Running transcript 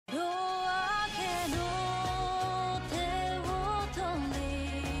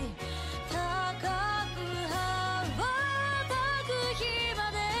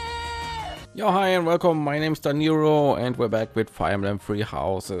Yo, hi and welcome. My name's Daniro and we're back with Fire Emblem Three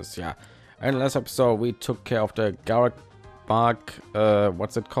Houses. Yeah, and last episode we took care of the Garrett Mark,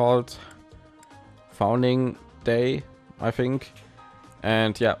 what's it called, founding day, I think.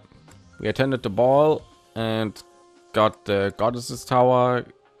 And yeah, we attended the ball and got the goddesses tower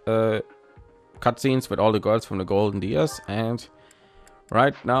cutscenes with all the girls from the golden years. And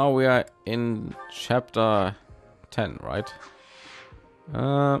right now we are in chapter 10, right?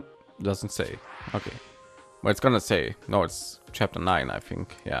 Doesn't say. Okay, well, it's gonna say no, it's chapter 9, I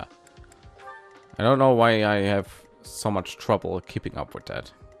think. Yeah, I don't know why I have so much trouble keeping up with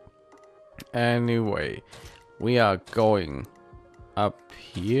that. Anyway, we are going up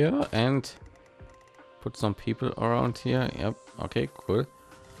here and put some people around here. Yep, okay, cool.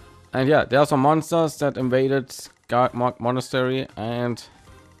 And yeah, there are some monsters that invaded Mark Monastery, and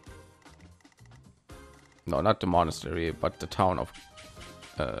no, not the monastery, but the town of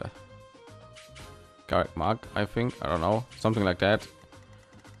Garrett Mark, I think. I don't know, something like that.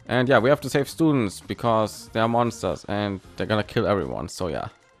 And yeah, we have to save students because they are monsters and they're gonna kill everyone. So yeah,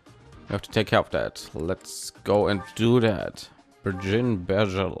 we have to take care of that. Let's go and do that. Virgin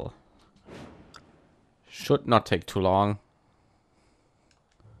Bergel should not take too long.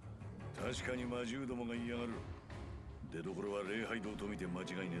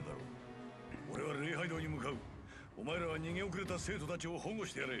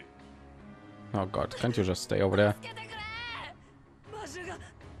 Oh god, can't you just stay over there?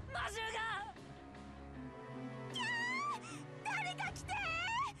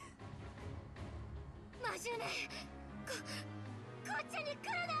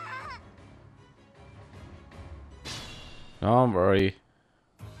 Don't worry,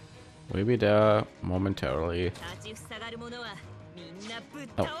 we'll be there momentarily.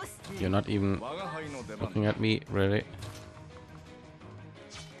 Oh, you're not even looking at me, really?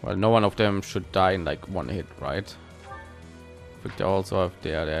 Well, no one of them should die in like one hit, right? I think they also have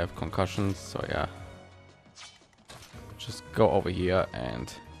they have concussions, so yeah. Just go over here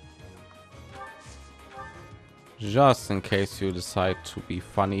and just in case you decide to be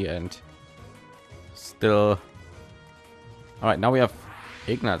funny and still. All right, now we have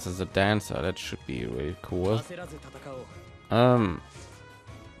Ignatz as a dancer. That should be really cool.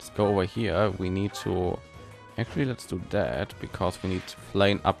 Let's go over here. We need to actually let's do that because we need to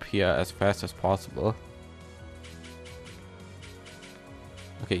plane up here as fast as possible.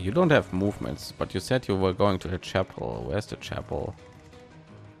 Okay, you don't have movements, but you said you were going to the chapel. Where's the chapel?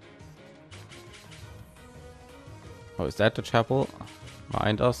 Oh, is that the chapel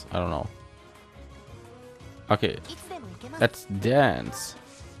behind us? I don't know. Okay, let's dance.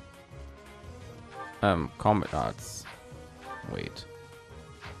 Combat arts. Wait.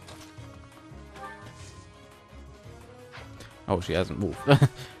 Oh, she hasn't moved.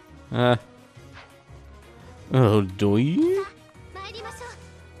 Oh, do you?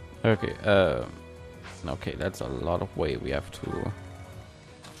 Okay. Okay, that's a lot of way we have to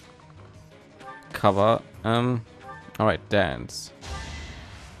cover. All right, dance.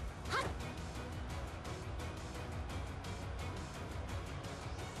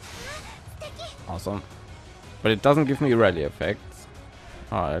 Awesome, but it doesn't give me rally effects.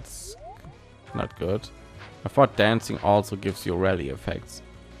 Oh, that's not good. I thought dancing also gives you rally effects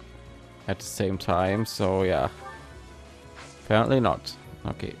at the same time, so yeah, apparently not.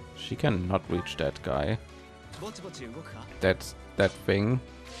 Okay, she cannot reach that guy. That's that thing,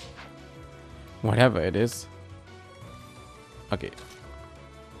 whatever it is. Okay,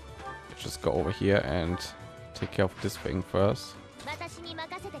 let's just go over here and take care of this thing first.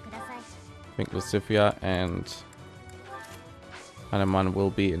 I think Lucifia and Hanuman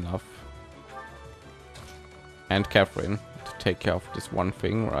will be enough, and Catherine to take care of this one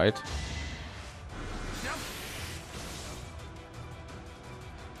thing, right?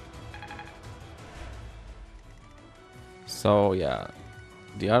 So yeah,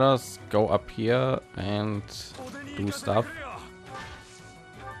 the others go up here and do stuff.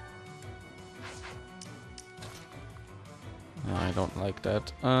 I don't like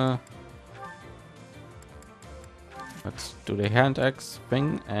that. Let's do the hand axe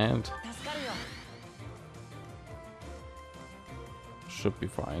thing and should be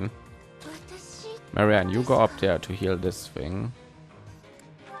fine. Marianne, you go up there to heal this thing.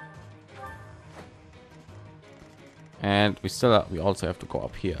 And we also have to go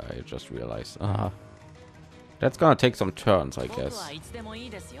up here. I just realized. That's gonna take some turns, I guess.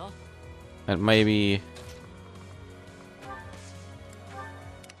 And maybe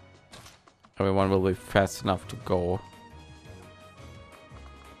everyone will be fast enough to go.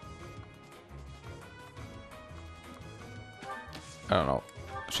 I don't know.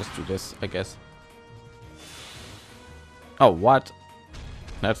 Let's just do this, I guess. Oh, what?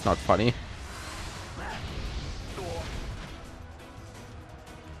 That's not funny.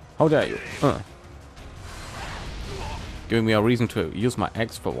 How dare you? Giving me a reason to use my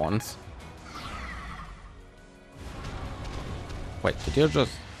axe for once. Wait, did you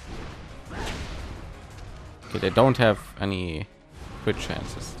just... Okay, they don't have any crit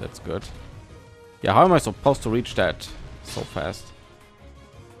chances. That's good. Yeah, how am I supposed to reach that so fast?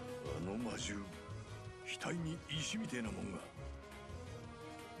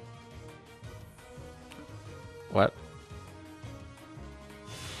 What?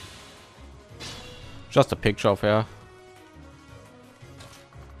 Just a picture of her.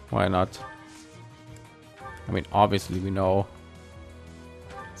 Why not? I mean, obviously we know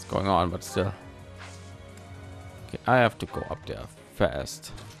what's going on, but still. Okay, I have to go up there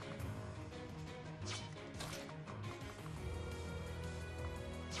fast.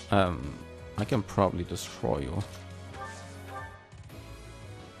 I can probably destroy you.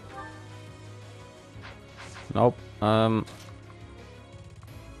 Nope. Dang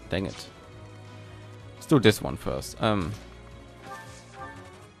it. Let's do this one first. Let's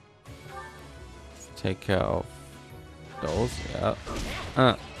take care of those.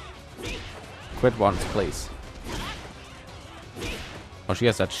 Yeah. Quit once, please. Oh, she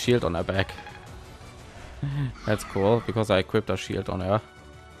has that shield on her back. That's cool because I equipped a shield on her.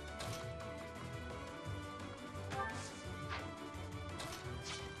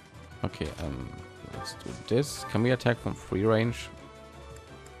 Okay, let's do this. Can we attack from free range?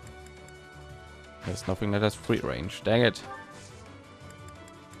 There's nothing that has free range. Dang it.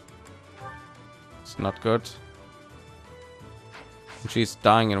 It's not good. She's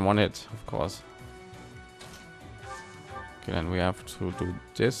dying in one hit, of course. Okay, then we have to do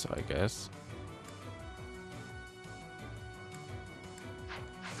this, I guess.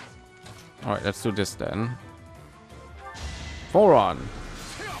 All right, let's do this then. Fódlan.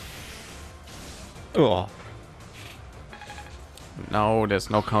 Oh. Now there's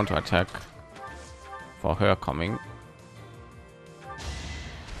no counter attack for her coming.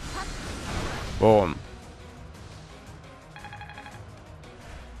 Boom.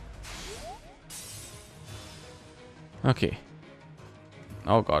 Okay.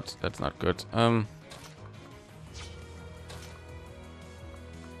 Oh god, that's not good.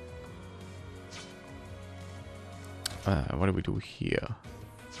 What do we do here?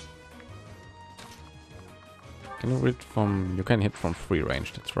 Can you hit from? You can hit from free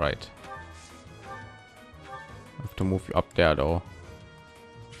range. That's right. I have to move you up there though.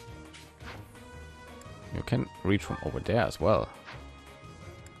 You can reach from over there as well.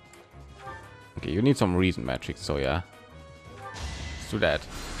 Okay, you need some reason magic. So yeah, let's do that.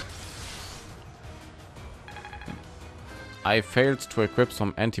 I failed to equip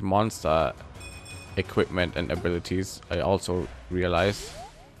some anti-monster equipment and abilities. I also realized.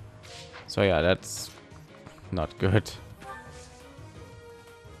 So yeah, that's not good.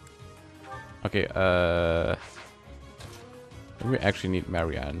 Okay, we actually need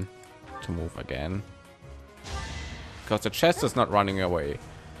Marianne to move again because the chest is not running away,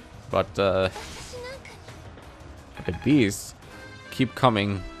 but the bees keep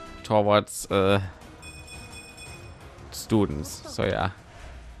coming towards students. So yeah,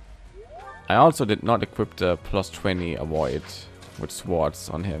 I also did not equip the +20 avoid with swords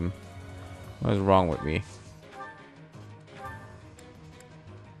on him. What is wrong with me?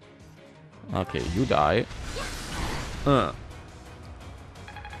 Okay, you die.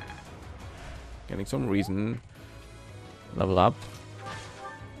 Getting some reason. Level up.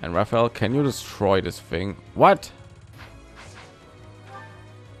 And Raphael, can you destroy this thing? What?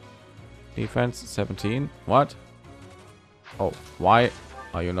 Defense 17. What? Oh, why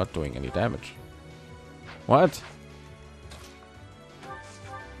are you not doing any damage? What?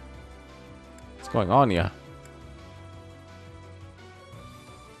 What's going on here?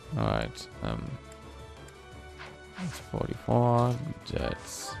 All right, that's 44.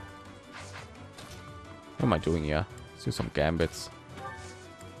 That's what am I doing here? Let's do some gambits.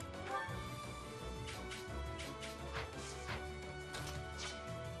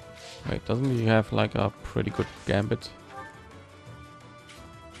 Wait, doesn't he have like a pretty good gambit?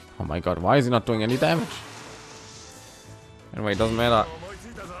 Oh my god, why is he not doing any damage? Anyway, it doesn't matter.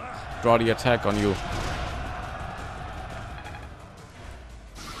 Draw the attack on you.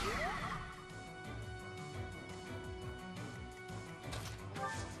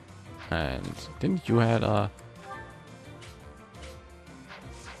 And didn't you had a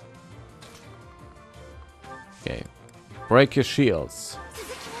okay, break your shields.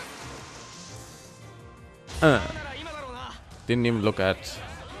 Didn't even look at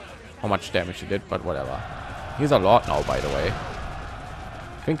how much damage he did, but whatever. He's a lord now, by the way.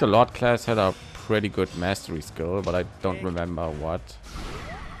 I think the lord class had a pretty good mastery skill, but I don't remember what.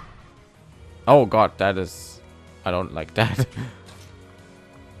 Oh god, that is, I don't like that.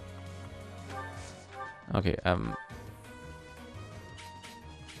 Okay, yep.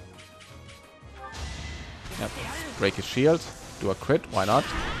 Break his shield, do a crit, why not?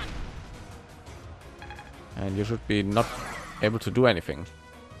 And you should be not able to do anything.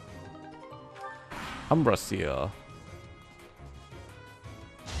 Umbra seal.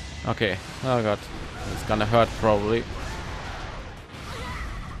 Okay, oh god, it's gonna hurt probably.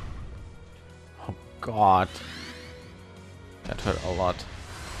 Oh god, that hurt a lot.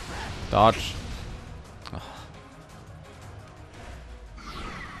 Dodge. Oh.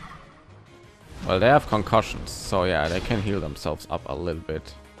 Well, they have concussions, so yeah, they can heal themselves up a little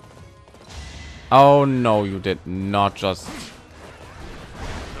bit. Oh no, you did not just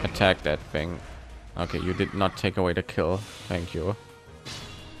attack that thing. Okay, you did not take away the kill. Thank you.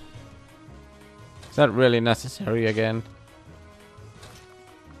 Is that really necessary again?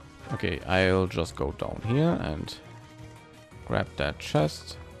 Okay, I'll just go down here and grab that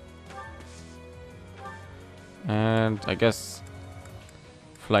chest. And I guess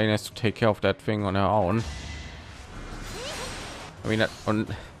Flame has to take care of that thing on her own. I mean, if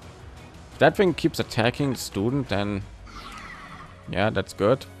that thing keeps attacking the student, then yeah, that's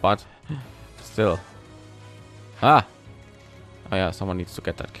good, but still. Oh yeah, someone needs to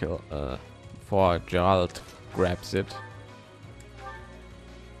get that kill before Gerald grabs it.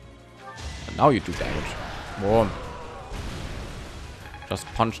 And now you do damage. Boom. Just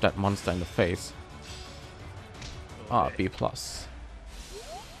punch that monster in the face. B plus.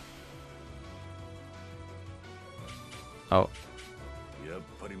 Oh.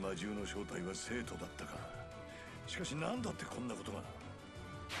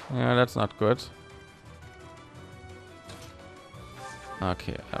 Yeah, that's not good.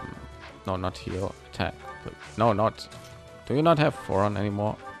 Okay, no, not heal, attack. No, not. Do you not have Foron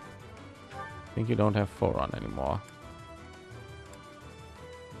anymore? I think you don't have Foron anymore.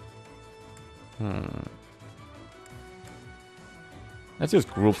 Let's use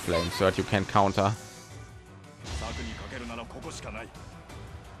group flame so that you can counter.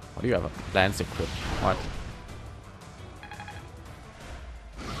 What do you have? A lance equipped? What?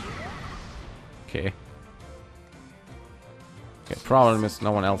 Okay. Okay. Problem is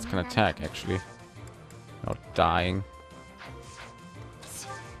no one else can attack actually. Not dying.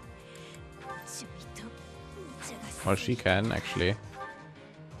 Well, she can actually.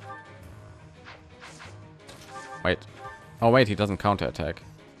 Wait. Oh wait, he doesn't counter attack.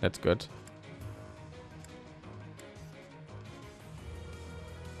 That's good.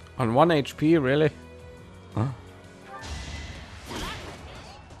 On 1 HP, really? Huh?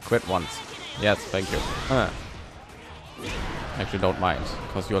 Quit once. Yes, thank you. Actually, don't mind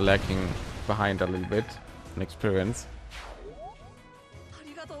because you're lacking behind a little bit in experience.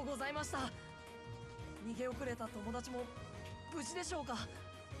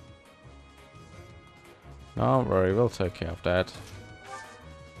 No worry, we'll take care of that.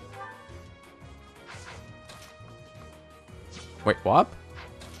 Wait, what?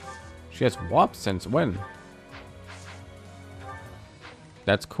 She has warp since when?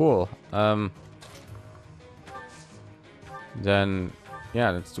 That's cool. Then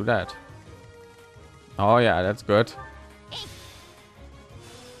yeah, let's do that. Oh yeah, that's good.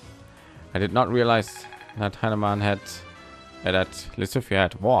 I did not realize that Hanuman had that Lysithia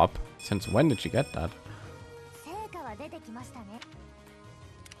had warp. Since when did she get that?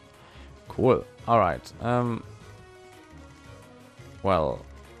 Cool. All right. Well.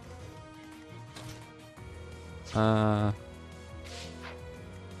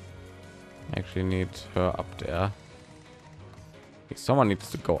 Actually need her up there. Someone needs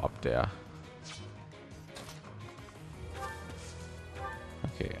to go up there.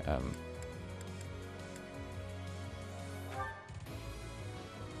 Okay.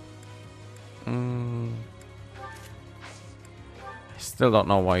 I still don't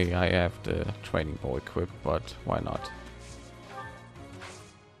know why I have the training bow equipped, but why not?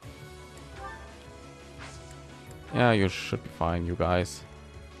 Yeah, you should be fine, you guys.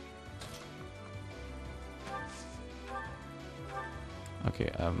 Okay,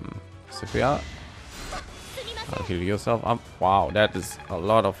 Sophia, heal yourself up. Wow, that is a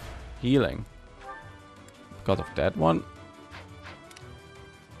lot of healing because of that one.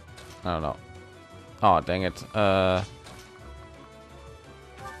 I don't know. Oh dang it. Oh,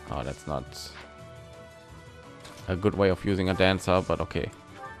 that's not a good way of using a dancer, but okay.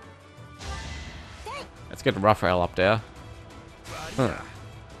 Let's get Raphael up there.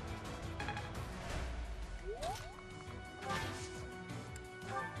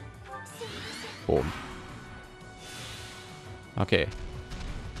 Boom. Okay.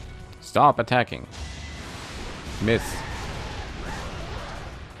 Stop attacking. Miss.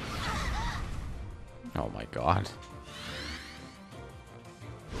 Oh my god.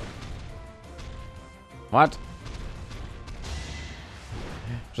 What?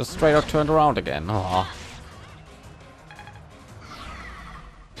 Just straight up turned around again. Oh.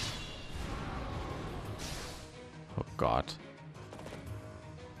 Oh god.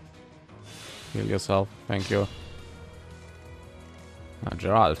 Heal yourself. Thank you. Now,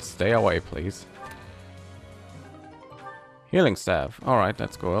 Gerald, stay away, please. Healing staff. All right,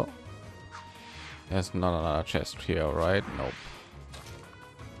 that's cool. There's not another chest here, right? Nope.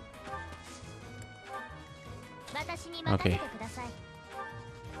 Okay. Let's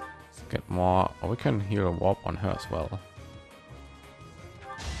get more. Oh, we can heal a warp on her as well.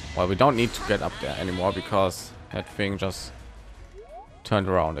 Well, we don't need to get up there anymore because that thing just turned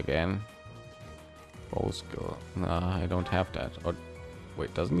around again. Bow skill. Nah, I don't have that. Or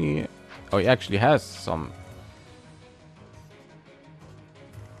wait, doesn't he? Oh, he actually has some.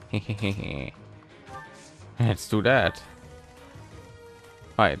 Let's do that.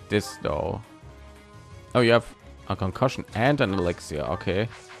 All right, this though. Oh, you have a concussion and an elixir. Okay.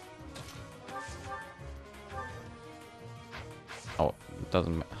 Oh, it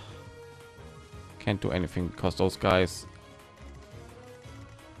doesn't. Can't do anything because those guys.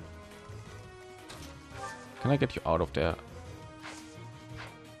 Can I get you out of there?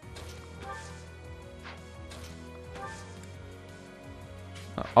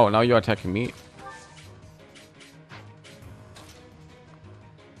 Oh, now you're attacking me.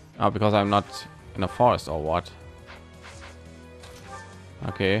 Oh, because I'm not in a forest or what?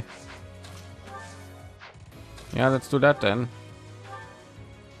 Okay. Yeah, let's do that then.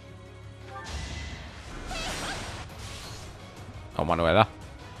 Oh, Manuela.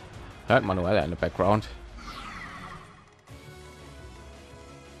 Heard Manuela in the background.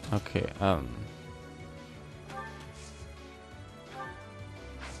 Okay. Oh,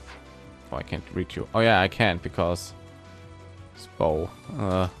 I can't reach you. Oh yeah, I can't because it's bow.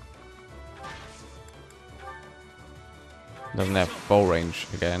 Doesn't have bow range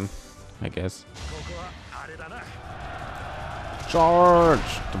again, I guess. Charge!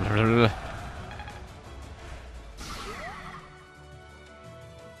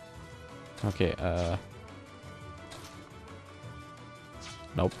 Okay.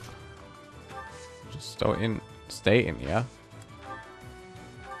 Nope. Just stay in, yeah.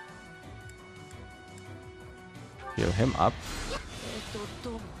 Heal him up.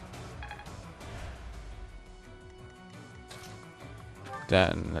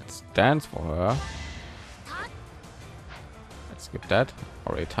 Then let's dance for her. Let's skip that.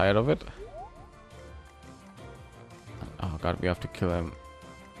 Already tired of it. Oh god, we have to kill him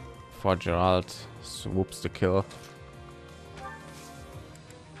before Gerald swoops the kill.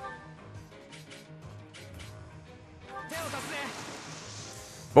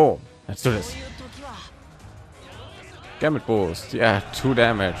 Boom. Let's do this. Gamut boost. Yeah, 2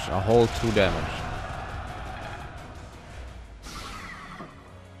 damage. A whole 2 damage.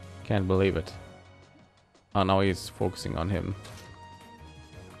 Can't believe it. Oh, now he's focusing on him.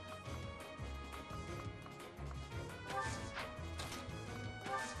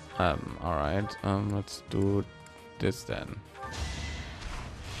 All right. Let's do this then.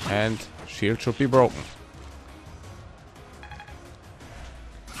 And shield should be broken.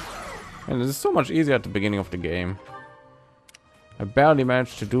 And this is so much easier at the beginning of the game. I barely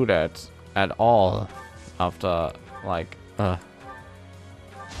managed to do that at all after like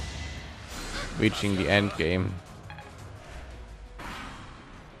reaching the end game.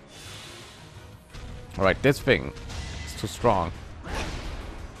 All right, this thing is too strong.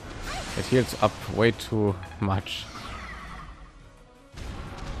 It heals up way too much.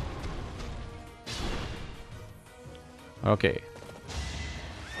 Okay.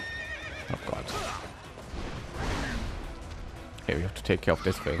 Oh god. Okay, we have to take care of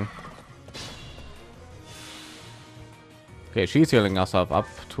this thing. Okay, she's healing herself up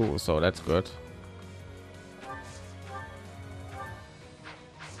too, so that's good.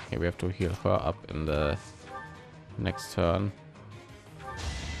 Okay, we have to heal her up in the next turn.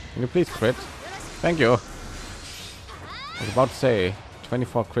 Can you please crit? Thank you. I was about to say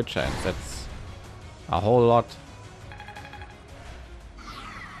 24 crit chance. That's a whole lot.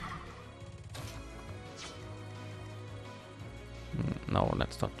 No,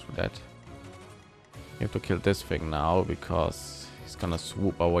 let's not do that. You have to kill this thing now because he's gonna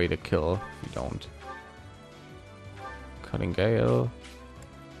swoop away the kill if you don't. Cutting Gale.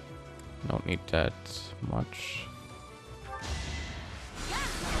 Don't need that much.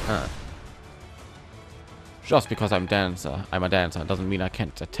 Just because I'm a dancer doesn't mean I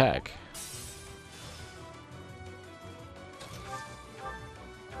can't attack.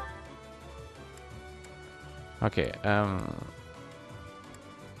 Okay, I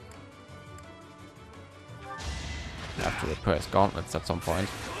have to repair his gauntlets at some point.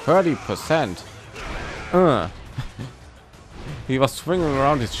 30%. He was swinging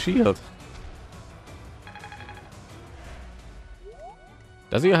around his shield.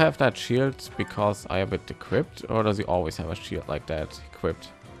 Does he have that shield because I have it equipped, or does he always have a shield like that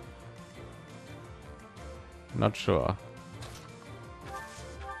equipped? Not sure.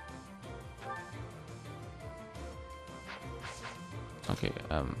 Okay,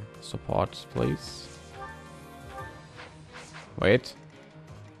 support, please. Wait,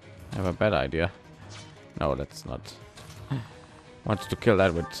 I have a bad idea. No, that's not. Wanted to kill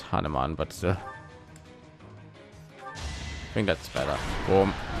that with Hanuman, but still. I think that's better.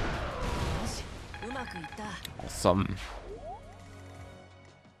 Boom. Awesome.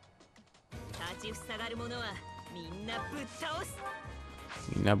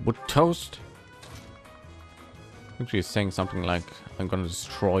 Mina but toast. I think she's saying something like, I'm gonna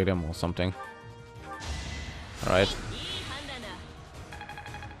destroy them or something. All right.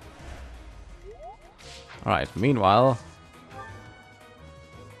 All right. Meanwhile,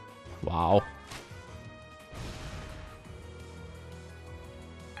 wow.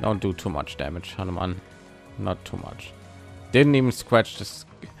 Don't do too much damage, Hanuman. Not too much. Didn't even scratch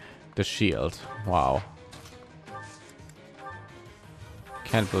the shield. Wow.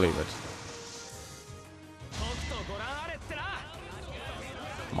 Can't believe it.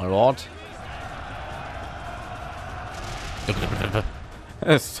 My lord.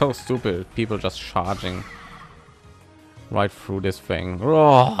 It's so stupid. People just charging right through this thing.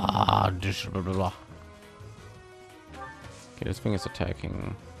 Okay, this thing is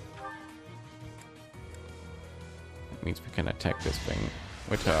attacking. It means we can attack this thing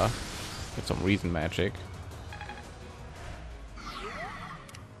with her with some reason magic.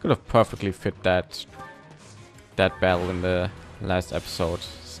 Could have perfectly fit that battle in the last episode.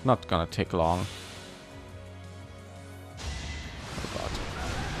 It's not gonna take long. Oh god,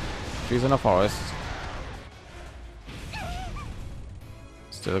 she's in a forest.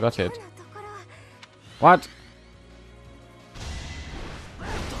 Still got hit. What?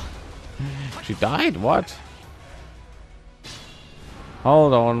 She died? What?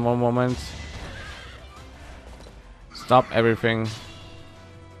 Hold on one moment. Stop everything.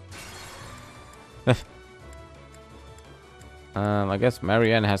 I guess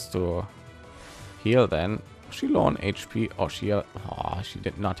Marianne has to heal then. She low on HP, or she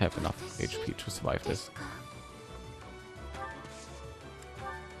did not have enough HP to survive this.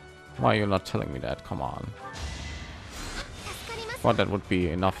 Why are you not telling me that? Come on. Thought that would be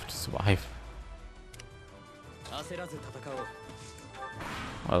enough to survive.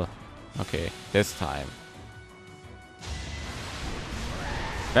 Well, okay, this time.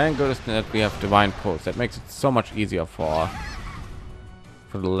 Thank goodness that we have divine pulse. That makes it so much easier for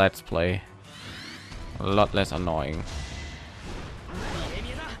the let's play. A lot less annoying.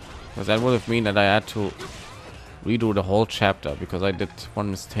 Because that would have mean that I had to redo the whole chapter because I did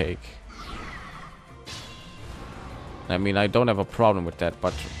one mistake. I mean, I don't have a problem with that,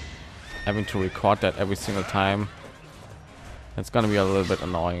 but having to record that every single time, it's gonna be a little bit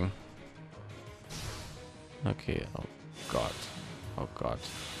annoying. Okay. Oh god. Oh god.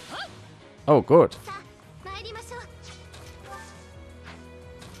 Oh good.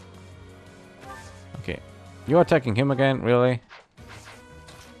 Okay, you're attacking him again, really?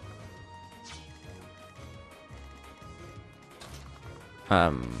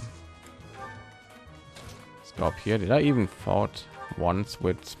 Let's go up here. Did I even fought once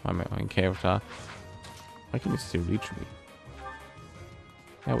with my main character? Why can you still reach me?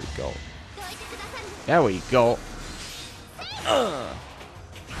 There we go. There we go.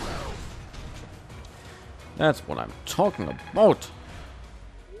 That's what I'm talking about.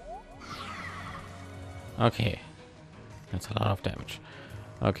 Okay, that's a lot of damage.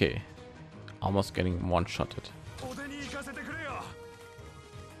 Okay, almost getting one-shotted.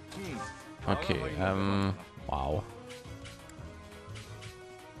 Okay, wow.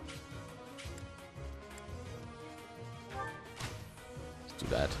 Let's do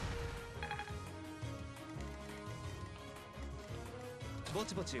that.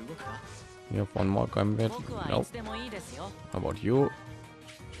 You have one more gambit? Nope. How about you?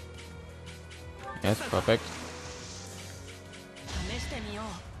 Yes, perfect.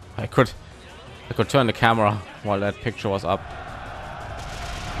 I could turn the camera while that picture was up.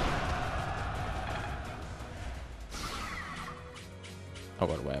 Oh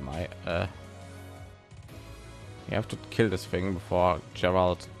god, where am I? You have to kill this thing before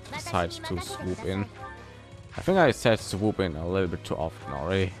Gerald decides to swoop in. I think I said swoop in a little bit too often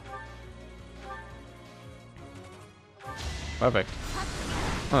already. Perfect.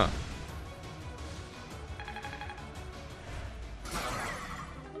 Huh.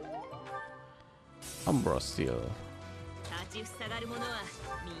 Umbra Steel.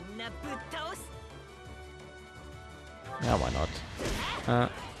 Yeah, why not?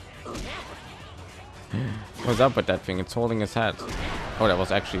 What's up with that thing? It's holding his head. Oh, that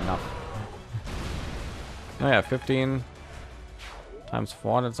was actually enough. Oh yeah, 15 times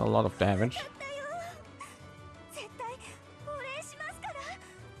 4. That's a lot of damage.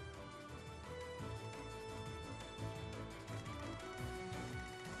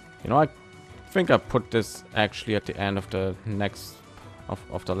 You know, I think I put this actually at the end of the next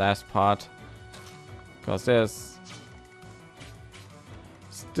of the last part, because this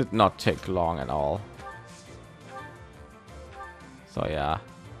did not take long at all. So yeah.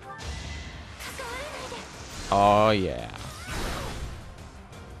 Oh yeah.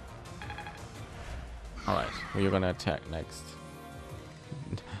 All right, who are you gonna attack next?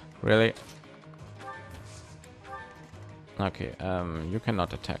 Really? Okay, you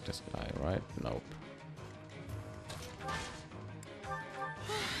cannot attack this guy, right? Nope.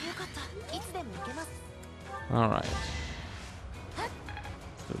 All right.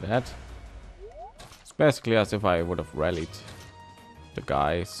 Do that. It's basically as if I would have rallied the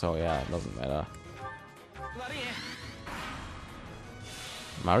guy, so yeah, it doesn't matter.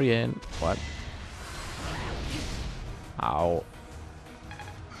 Marianne, what? Ow.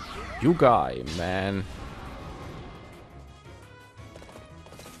 You guy, man.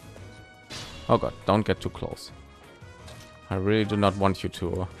 Oh god, don't get too close. I really do not want you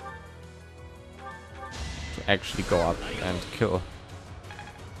to actually go up and kill.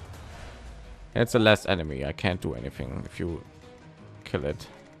 It's a less enemy. I can't do anything if you kill it.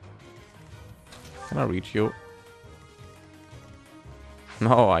 Can I reach you?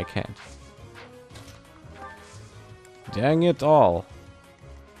 No, I can't. Dang it all.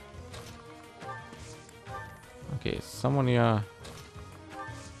 Okay, someone here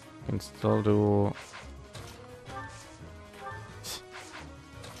can still do.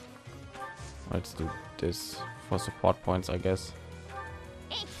 Let's do this for support points, I guess.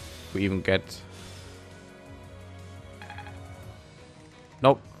 We even get.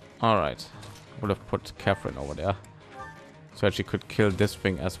 Nope. All right. Would have put Catherine over there, so that she could kill this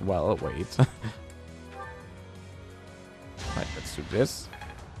thing as well. Wait. Right. Let's do this.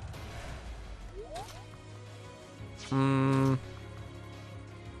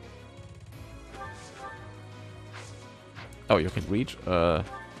 Oh, you can reach. You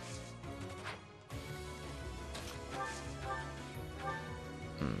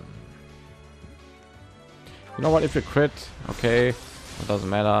know what? If you crit, okay, it doesn't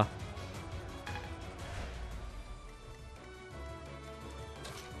matter.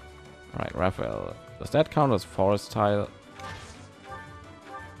 All right, Raphael. Does that count as forest tile?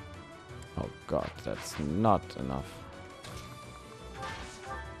 Oh god, that's not enough.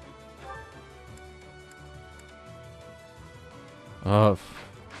 Oh.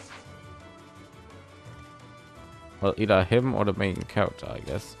 Well, either him or the main character, I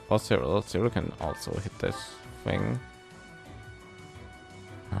guess. Or Cyril. Cyril can also hit this thing.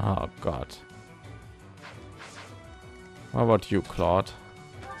 Oh god. What about you, Claude?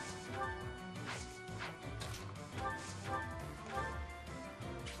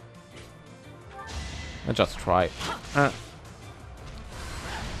 Let's just try.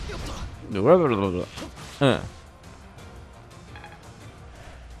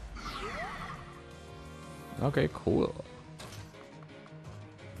 Okay, cool.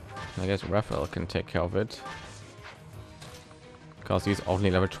 I guess Raphael can take care of it, because he's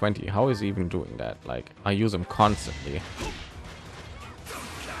only level 20. How is he even doing that? Like, I use him constantly.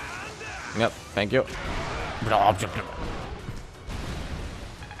 Yep, thank you.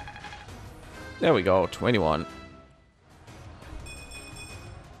 There we go, 21.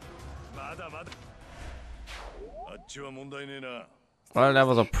 Well, that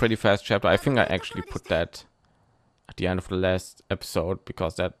was a pretty fast chapter. I think I actually put that at the end of the last episode,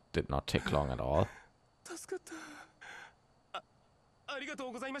 because that did not take long at all.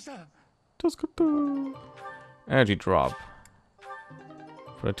 Energy drop.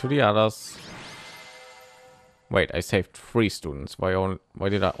 For to the others. Wait, I saved 3 students. Why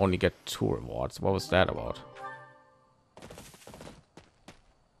did I only get 2 rewards? What was that about?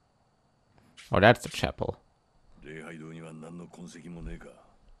 Oh, that's the chapel.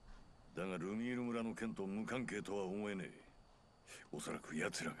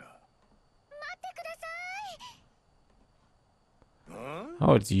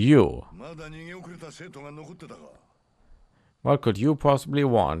 Oh, it's you. What could you possibly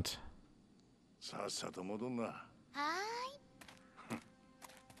want? さっさと戻んな。はーい。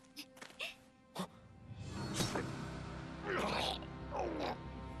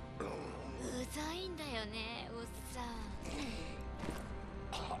うざいんだよね、おっさん。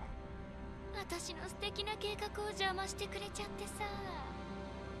私の素敵な計画を邪魔してくれちゃってさ。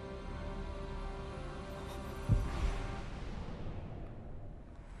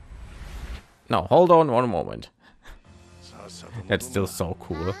No, hold on one moment. That's still so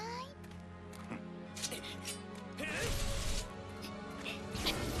cool.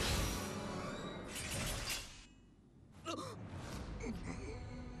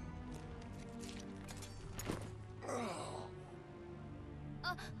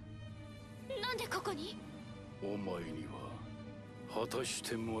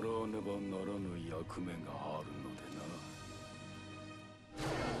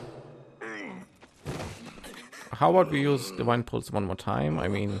 How about we use Divine Pulse one more time? I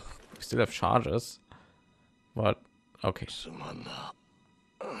mean, we still have charges, but okay.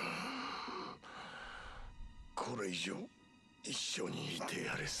 これ以上一緒にいて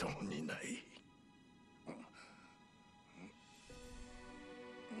やれそうにない。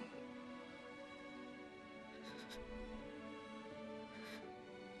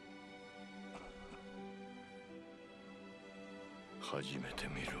初めて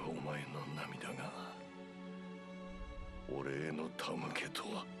見るお前の涙が俺への手向けと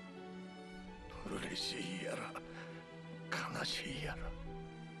は嬉しいやら悲しいやら。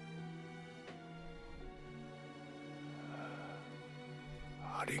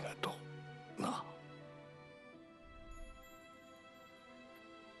ありがとうな。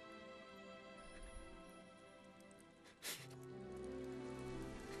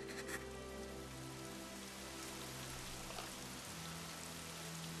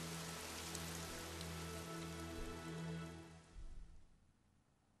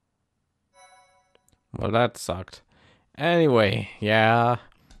Well, that sucked. Anyway, yeah.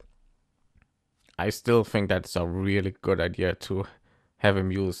 I still think that's a really good idea to have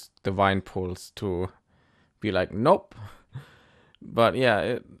him use Divine Pulse to be like, nope. But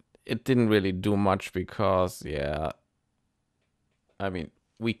yeah, it didn't really do much because, yeah, I mean,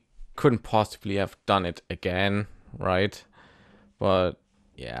 we couldn't possibly have done it again, right? But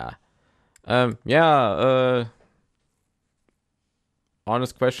yeah.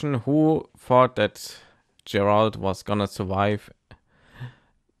 Honest question, who thought that Gerald was gonna survive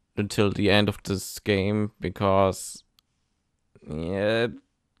until the end of this game? Because yeah,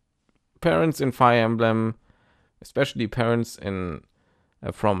 parents in Fire Emblem, especially parents in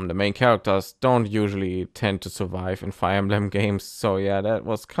from the main characters, don't usually tend to survive in Fire Emblem games. So yeah, that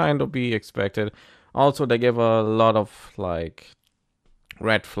was kind of be expected. Also, they gave a lot of like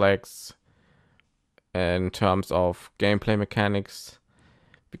red flags in terms of gameplay mechanics,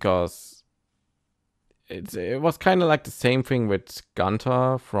 because it was kind of like the same thing with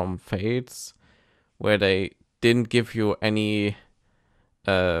Gunter from Fates, where they didn't give you any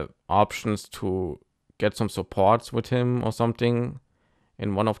options to get some supports with him or something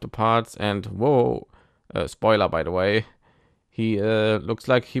in one of the parts. And whoa, spoiler by the way, he looks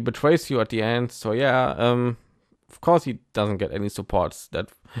like he betrays you at the end. So yeah, of course he doesn't get any supports. That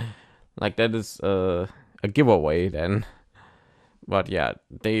like that is a giveaway then. But yeah,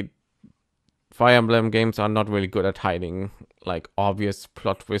 Fire Emblem games are not really good at hiding like obvious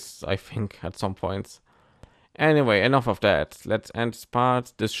plot twists, I think, at some points. Anyway, enough of that. Let's end this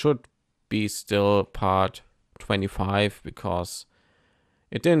part. This should be still part 25 because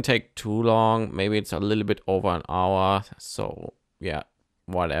it didn't take too long. Maybe it's a little bit over an hour. So yeah,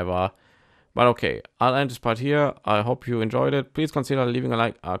 whatever. But okay, I'll end this part here. I hope you enjoyed it. Please consider leaving a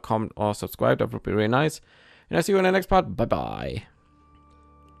like, a comment, or subscribe. That would be really nice. And I'll see you in the next part. Bye bye.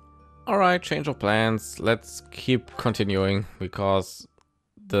 Alright, change of plans. Let's keep continuing because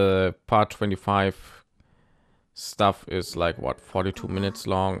the part 25 stuff is like what, 42 minutes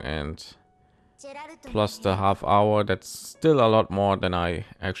long, and plus the half hour, that's still a lot more than I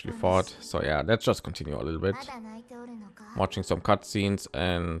actually thought. So yeah, let's just continue a little bit, watching some cutscenes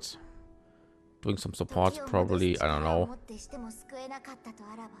and doing some support probably. I don't know.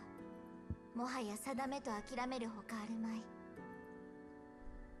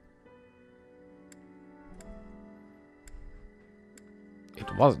 It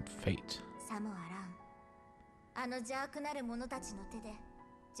wasn't fate. あの邪悪なる者たちの手で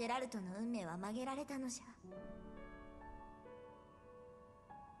ジェラルトの運命は曲げられたのじゃ。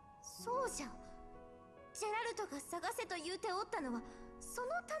そうじゃ。ジェラルトが探せと言うておったのはその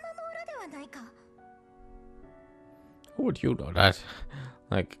棚の裏ではないか。Who would you know that?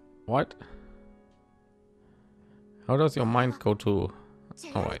 Like, what? How does your mind go to...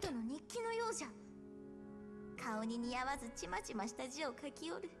 Oh, wait. 顔に似合わずちまちました字を書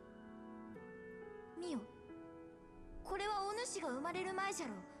きおる。ミオ、これはお主が生まれる前じゃ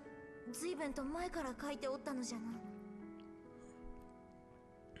ろ。随分と前から書いておったのじゃな。ん？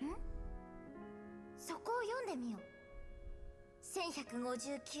そこを読んでみよ。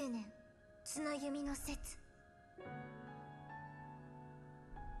1159年、角弓の説。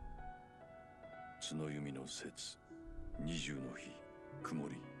角弓の説、20の日、曇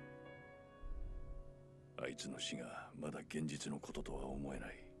り。あいつの死がまだ現実のこととは思えな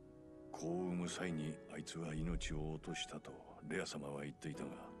い。子を産む際にあいつは命を落としたとレア様は言っていたが、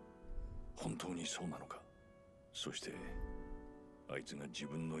本当にそうなのか。そしてあいつが自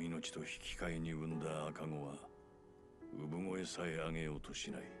分の命と引き換えに産んだ赤子は産声さえ上げようとし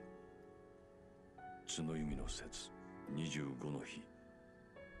ない。角弓の説、25の日、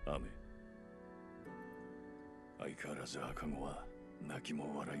雨。相変わらず赤子は泣き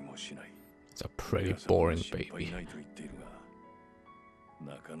も笑いもしない。It's a pretty boring baby. ないと言っている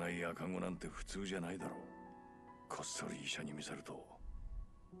が、泣かない赤子なんて普通じゃないだろう。こっそり医者に見せると、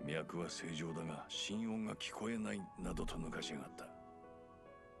脈は正常だが心音が聞こえないなどと抜かしやがった。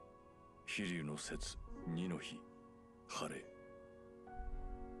飛龍の説、2の日、晴れ。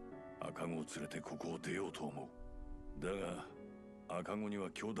赤子を連れてここを出ようと思う。だが赤子には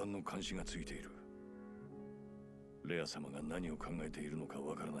教団の監視がついている。レア様が何を考えているのか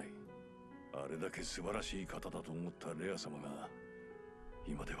わからない。あれだけ素晴らしい方だと思ったレア様が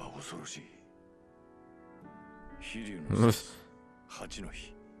今では恐ろしい。飛龍の8の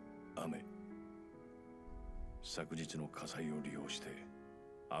日、雨。昨日の火災を利用して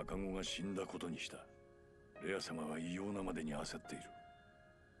赤子が死んだことにした。レア様は異様なまでに焦っている。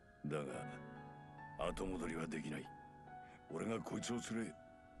だが後戻りはできない。俺がこいつを連れ。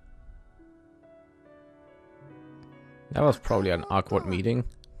 That was probably an awkward meeting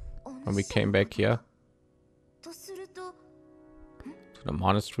when we came back here to the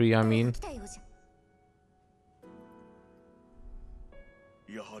monastery. I mean,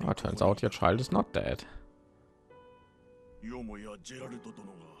 oh, turns out your child is not dead. よもやジェラルド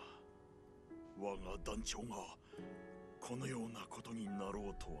殿が我が団長がこのようなことになろう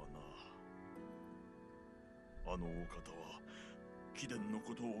とはな。あのお方は貴殿の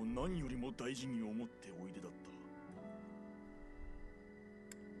ことを何よりも大事に思っておいでだった。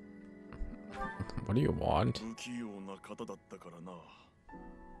 What do you want? 不器用な方だったからな。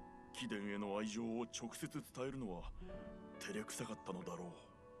貴殿への愛情を直接伝えるのは照れくさかったのだろう。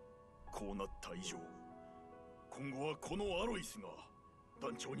こうなった以上、今後はこのアロイスが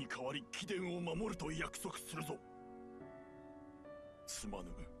団長に代わり貴殿を守ると約束するぞ。すま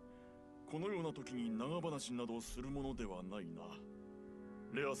ぬ。このような時に長話などするものではないな。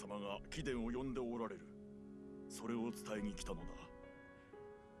レア様が貴殿を呼んでおられる。それを伝えに来たの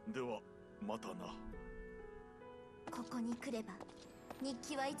だ。ではまたな。ここに来れば日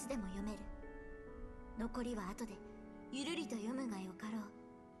記はいつでも読める。残りは後でゆるりと読むがよかろ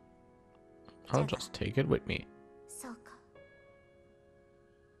う。 I'll just take it with me. そうか。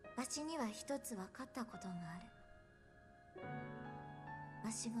わしには一つ分かったことがある。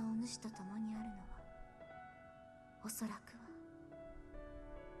わしがお主と共にあるのはおそらく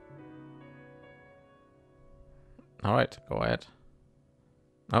は。 All right, go ahead.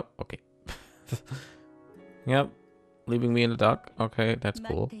 Oh, okay. Yep, leaving me in the dark. Okay, that's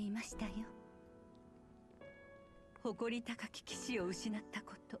cool. 誇り高き騎士を失った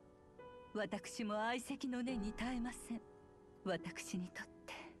こと、私も愛惜の念に耐えません。私にとっ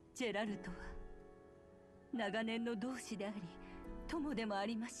てジェラルトは長年の同志であり友でもあ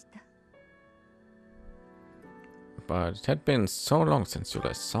りました。 But it had been so long since you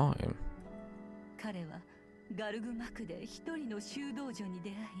guys saw him. 彼はガルグマクで一人の修道女に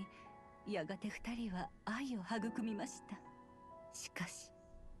出会い、やがて二人は愛を育みました。しかし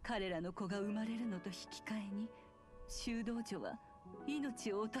彼らの子が生まれるのと引き換えに修道女は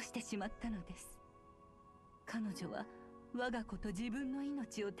命を落としてしまったのです。彼女は我が子と自分の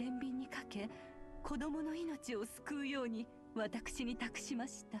命を天秤にかけ、子供の命を救うように私に託しま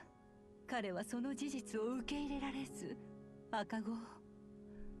した。彼はその事実を受け入れられず、赤子を、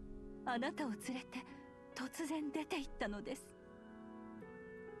あなたを連れて突然出て行ったのです。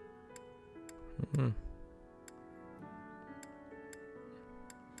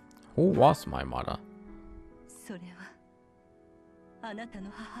Who was my mother? それは、あなたの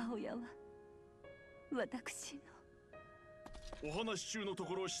母親は私の。お話中のと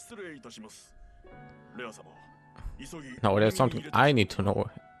ころ失礼いたします。レア様、急ぎ。 No, there's something I need to know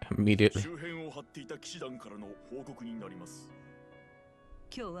immediately. 周辺を張っていた騎士団からの報告になります。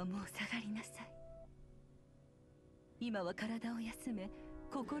今日はもう下がりなさい。今は体を休め、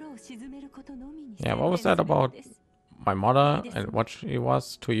心を鎮めることのみに。Yeah, what was that about my mother and what she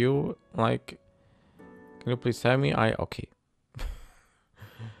was to you? Like, can you please tell me? Okay.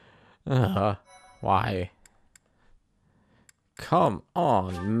 Why? Come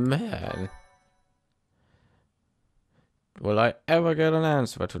on, man. Will I ever get an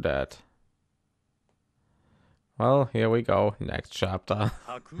answer to that? Well, here we go. Next chapter.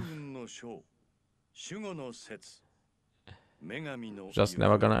 Just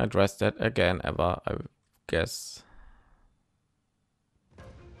never gonna address that again ever, I guess.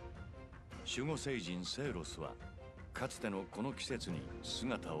 守護聖人セイロスはかつてのこの季節に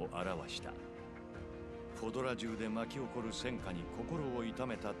姿を現した。フォドラ中で巻き起こる戦火に心を痛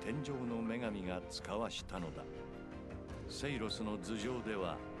めた天上の女神が使わしたのだ。セイロスの頭上で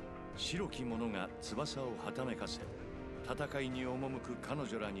は白き者が翼をはためかせ、戦いに赴く彼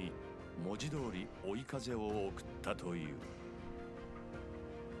女らに文字通り追い風を送ったという。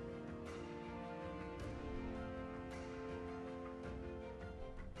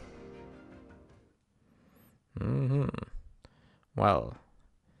Well,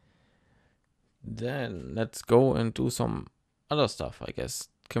 then let's go and do some other stuff, I guess.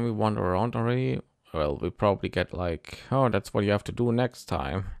 Can we wander around already? Well, we probably get like, oh, that's what you have to do next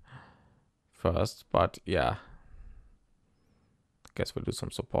time first, but yeah. Guess we'll do some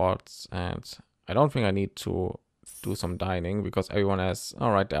supports, and I don't think I need to do some dining because everyone has,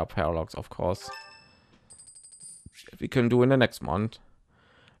 all right, there are paralogs, of course. We can do in the next month.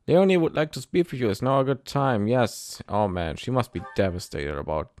 Leonie would like to speak with you. Is now a good time? Yes. Oh man, she must be devastated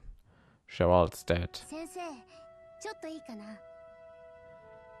about Gerald's death.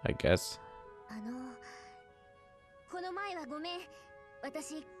 I guess.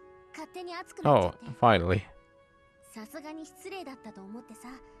 Oh, finally.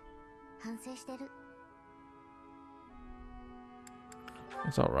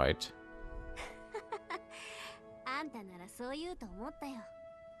 It's all right. あんたならそう言うと思ったよ。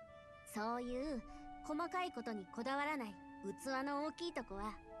そういう細かいことにこだわらない器の大きいとこ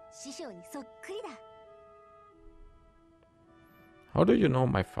は師匠にそっくりだ。How do you know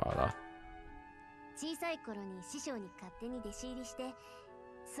my father? 小さい頃に師匠に勝手に弟子入りして、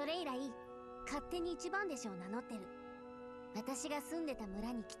それ以来勝手に一番弟子を名乗ってる。私が住んでた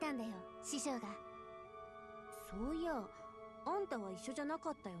村に来たんだよ、師匠が。そういや、あんたは一緒じゃな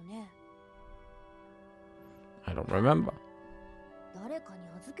かったよね。I don't remember. 誰かに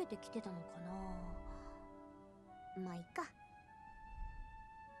預けてきてたのかな。まあいいか。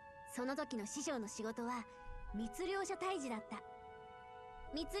その時の師匠の仕事は密猟者退治だった。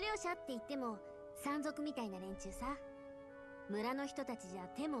密猟者って言っても山賊みたいな連中さ。村の人たちじゃ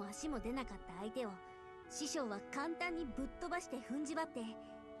手も足も出なかった相手を師匠は簡単にぶっ飛ばして踏んじばって、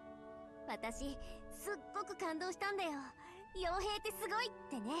私すっごく感動したんだよ。傭兵ってすごいっ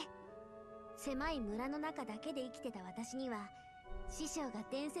てね。狭い村の中だけで生きてた私には師匠が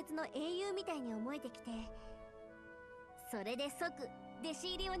伝説の英雄みたいに思えてきて、それで即弟子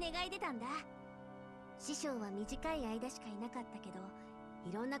入りを願い出たんだ。師匠は短い間しかいなかったけど、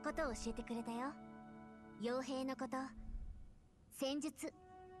いろんなことを教えてくれたよ。傭兵のこと、戦術、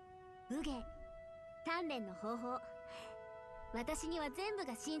武芸、鍛錬の方法。私には全部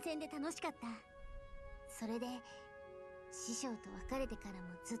が新鮮で楽しかった。それで師匠と別れてからも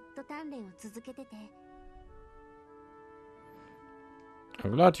ずっと鍛錬を続けてて。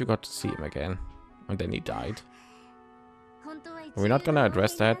I'm glad you got to see him again, and then he died. We're not gonna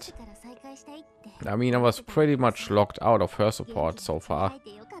address that. I mean, I was pretty much locked out of her support so far,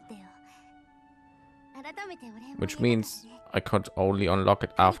 which means I could only unlock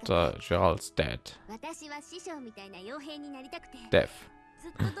it after Gerald's death.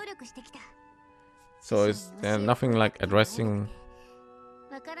 So is there nothing like addressing?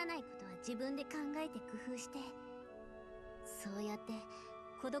 わからないことは自分で考えて工夫して、そうやって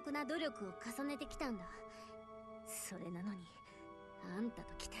孤独な努力を重ねてきたんだ。それなのにあんた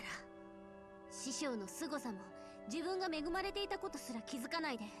と来たら、師匠の凄さも自分が恵まれていたことすら気づか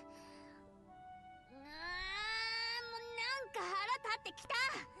ないで。もうなんか腹立ってきた。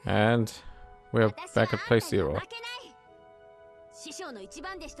 And we're back at place 0. 師匠の一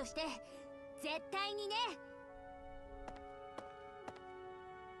番弟子として絶対にね。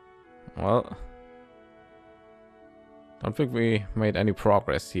 Well, don't think we made any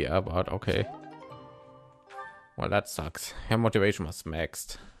progress here, but okay. Well, that sucks. Her motivation was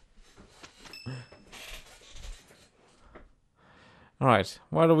maxed. Alright,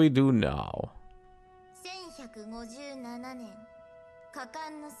 what do we do now? 1157年、果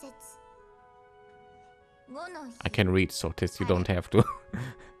敢の節。I can read, so this you don't have to.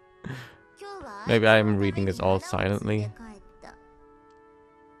 Maybe I'm reading this all silently.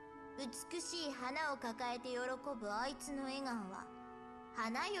 美しい花を抱えて喜ぶあいつの笑顔は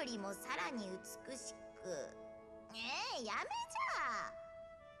花よりもさらに美しくやめじゃ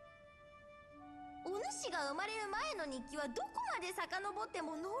お主が生まれる前の日記はどこまで遡って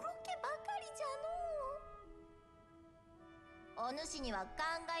ものろけばかりじゃのお主には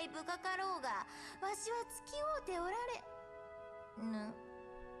感慨深かろうがわしは付き合うておられ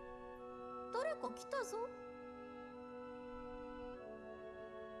誰か来たぞ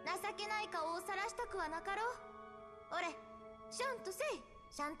情けない顔を晒したくはなかろう俺シャンとせい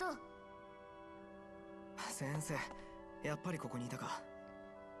シャンと先生やっぱりここにいたか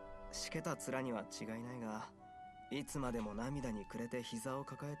しけた面には違いないがいつまでも涙に暮れて膝を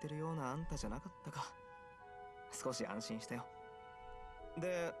抱えてるようなあんたじゃなかったか少し安心したよ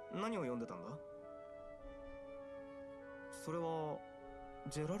で何を読んでたんだそれは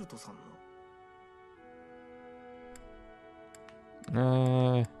ジェラルトさんの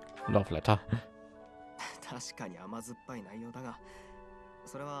Love letter. 確かに甘酸っぱい内容だが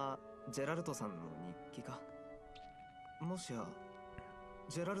それはジェラルトさんの日記かもしや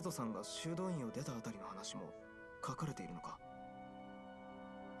ジェラルトさんが修道院を出たあたりの話も書かれているのか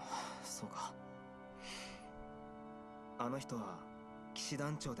そうかあの人は騎士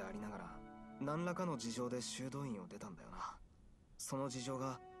団長でありながら何らかの事情で修道院を出たんだよなその事情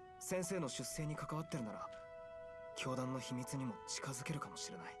が先生の出世に関わってるなら教団の秘密にも近づけるかも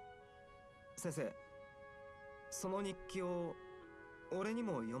しれない先生その日記を俺に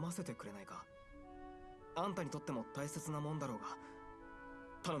も読ませてくれないかあんたにとっても大切なもんだろうが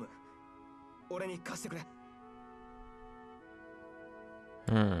頼む俺に貸してくれ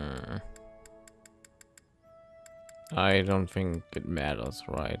I don't think it matters,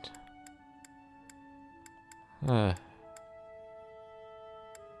 right?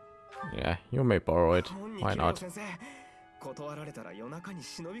 Yeah, you may borrow it. Why not? 断られたら夜中に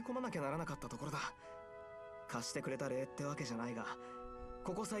忍び込まなきゃならなかったところだ貸してくれた礼ってわけじゃないが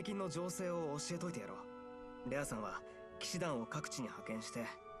ここ最近の情勢を教えといてやろうレアさんは騎士団を各地に派遣して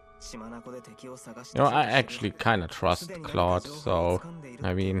島名湖で敵を探して You know, I actually kind of trust Claude, so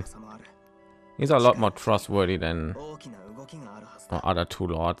I mean, he's a lot more trustworthy than other two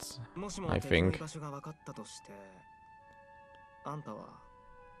lords, I think. あんたは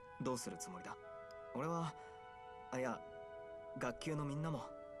どうするつもりだ俺はいや学級のみんなも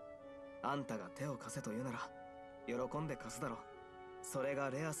あんたが手を貸せと言うなら喜んで貸すだろうそれが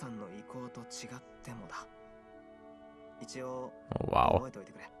レアさんの意向と違ってもだ一応覚えておい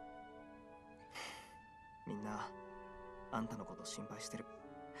てくれみんなあんたのこと心配してる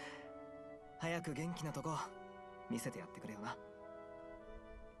早く元気なとこ見せてやってくれよな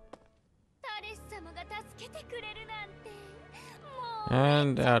タレス様が助けてくれるなんて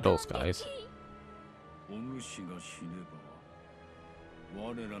And there are those guys. お主が死ねば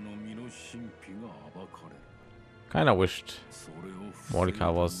我らの身の神秘が暴かれる Kind of wished Mordecai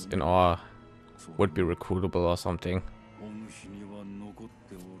was in or would be recruitable or something. お主には残っ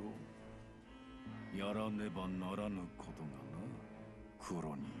ておろうやらねばならぬことがなク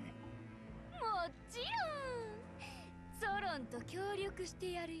ロニーもちろんソロンと協力し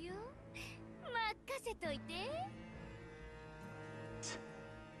てやるよ任せといて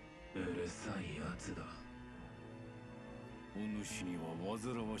うるさいやつだお主には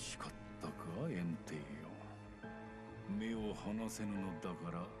煩わしかったかエンテイよ目を離せぬのだ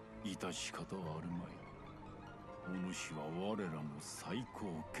から致し方あるまいお主は我らの最高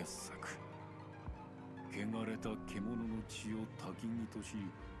傑作汚れた獣の血を焚き木とし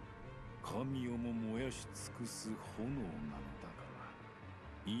神をも燃やし尽くす炎なのだか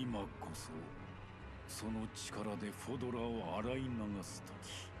ら今こそその力でフォドラを洗い流す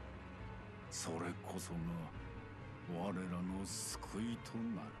時それこそが我らの救いと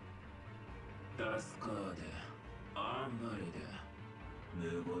なるダスカーでアンバリで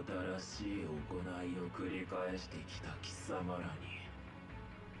むごたらしい行いを繰り返してきた貴様らに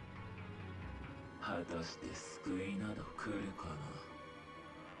果たして救いなど来るかな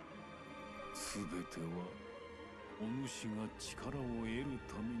全てはお主が力を得る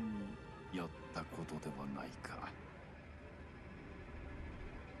ためにやったことではないか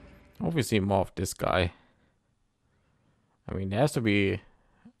Obviously more of this guy. I mean, there has to be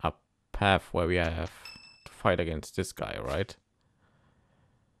a path where we have to fight against this guy, right?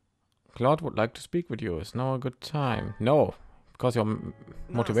 Claude would like to speak with you. Is now a good time? No, because your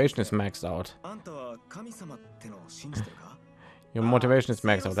motivation is maxed out. Your motivation is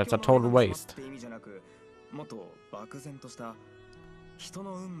maxed out. That's a total waste. もっと漠然とした人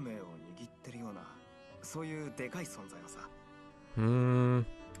の運命を握ってるようなそういうでかい存在をさ。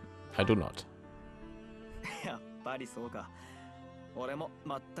I do not. やっぱりそうか。俺も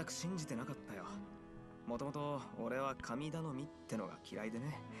全く信じてなかったよ。もともと俺は神頼みってのが嫌いで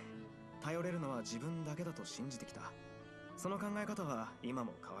ね。頼れるのは自分だけだと信じてきた。その考え方は今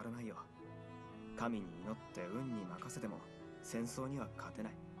も変わらないよ。神に祈って運に任せても戦争には勝てな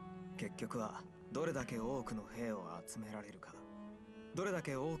い。結局はどれだけ多くの兵を集められるか、どれだ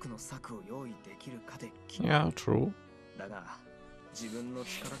け多くの策を用意できるかで決める。 Yeah, true. だが自分の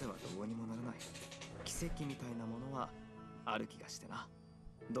力ではどうにもならない。奇跡みたいなものはある気がしてな。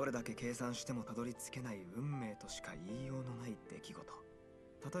どれだけ計算してもたどり着けない運命としか言いようのない出来事。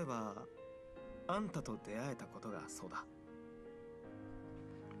例えばあんたと出会えたことがそうだ。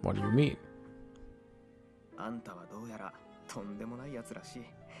 What do you mean? あんたはどうやらとんでもないやつらしい。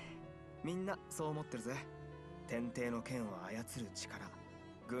みんなそう思ってるぜ。天帝の剣を操る力、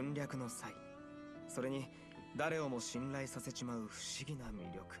軍略の才、それに誰をも信頼させちまう不思議な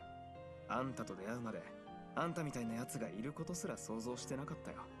魅力。あんたと出会うまであんたみたいなやつがいることすら想像してなかっ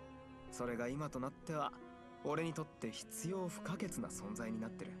たよ。それが今となっては俺にとって必要不可欠な存在にな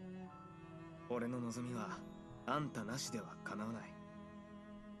ってる。俺の望みはあんたなしでは叶わない。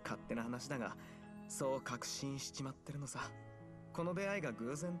勝手な話だがそう確信しちまってるのさ。この出会いが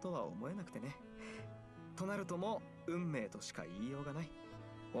偶然とは思えなくてね。となるともう運命としか言いようがない。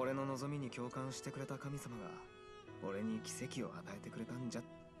俺の望みに共感してくれた神様が俺に奇跡を与えてくれたんじゃっ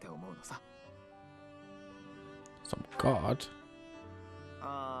て思うのさ。 Some god?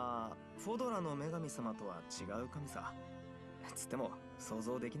 フォドラの女神様とは違う神さ。つっても想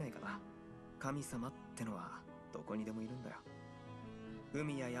像できないかな。神様ってのはどこにでもいるんだよ。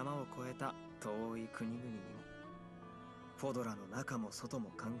海や山を越えた遠い国々にも。フォドラの中も外も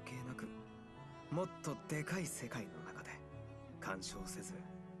関係なく、もっとでかい世界の中で干渉せず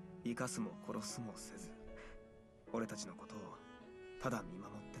生かすも殺すもせず、俺たちのことをただ見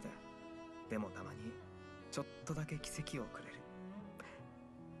守ってて、でもたまにちょっとだけ奇跡をくれる。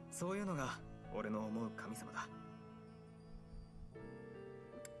そういうのが俺の思う神様だ。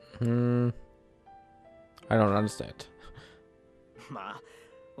I don't understand. まあ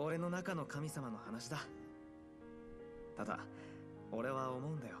俺の中の神様の話だ。ただ俺は思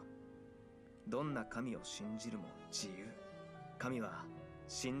うんだよ。どんな神を信じるも自由。神は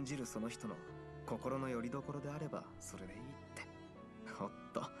信じるその人の心の拠り所であればそれでいいって。おっ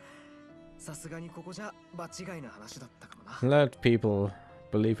と、さすがにここじゃ場違いな話だったかもな。 Let people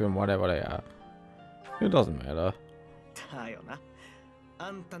believe in whatever they are. It doesn't matter. だよな。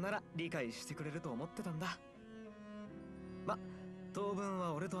あんたなら理解してくれると思ってたんだ。ま、当分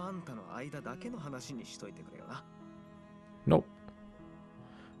は俺とあんたの間だけの話にしといてくれよな。 Nope.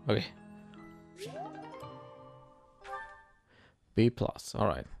 Okay. B plus. All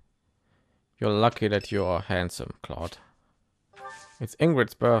right. You're lucky that you are handsome, Claude. It's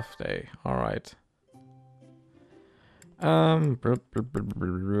Ingrid's birthday. All right. Almond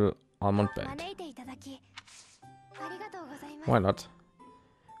band. Why not?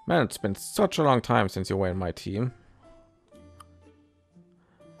 Man, it's been such a long time since you were in my team.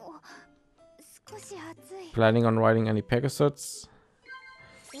 Planning on riding any Pegasuts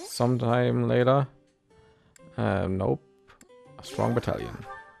sometime later? Nope. A strong battalion.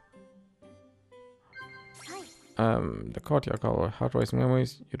 The courtyard cover, heart racing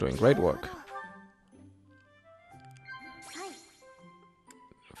memories. You're doing great work.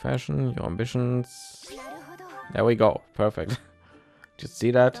 Fashion, your ambitions. There we go. Perfect. Did you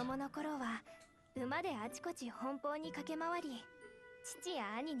see that?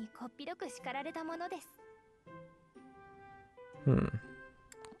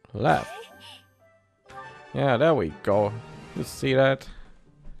 Left. Yeah, there we go. You see that?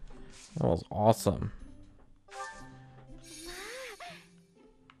 That was awesome.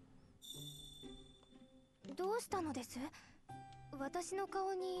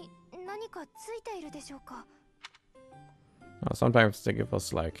 Sometimes they give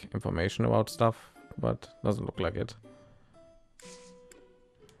us like information about stuff, but doesn't look like it.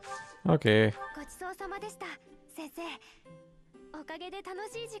 Okay.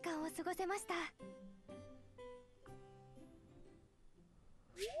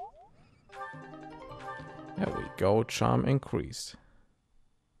 There we go. Charm increased.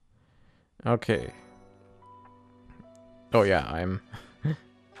 Okay. Oh yeah,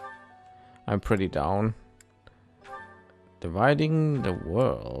 I'm pretty down. Dividing the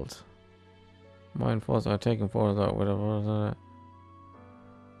world. Mine forces are taking force out whatever.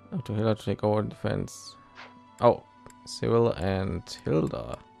 Up to Hilda to take over defense. Oh, Cyril and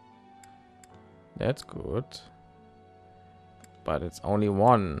Hilda. That's good. But it's only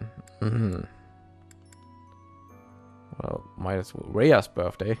one. Well, minus Rhea's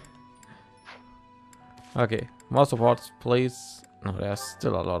birthday. Okay, more supports, please. No, there's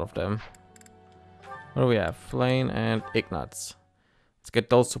still a lot of them. What do we have? Flame and Ignatz. Let's get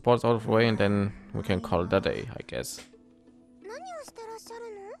those supports out of the way and then we can call it a day, I guess. 何をしてらっしゃ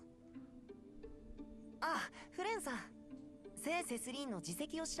るの？あ、フレンさん。聖セスリーンの自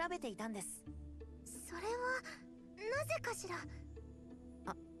責を調べていたんです。それはなぜかしら。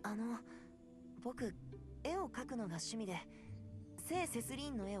僕絵を描くのが趣味で、聖セスリ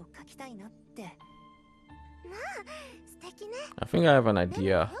ーンの絵を描きたいなって。まあ、素敵ね。I think I have an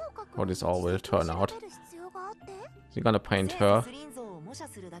idea how this all will turn out. Is he gonna paint her?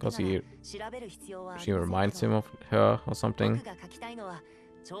 Because she reminds him of her or something. 僕が描きたいのは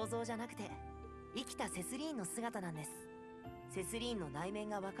彫像じゃなくて生きたセスリーンの姿なんです。セスリーンの内面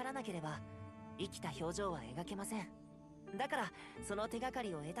がわからなければ生きた表情は描けません。だからその手がか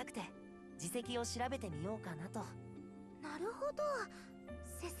りを得たくて自責を調べてみようかなと。なるほど。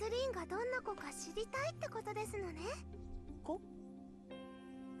セスリーンがどんな子か知りたいってことですのね。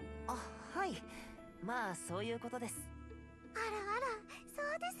あ、はい。まあそういうことです。あらあら、そ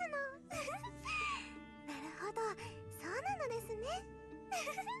うですの。なるほど、そうなのですね。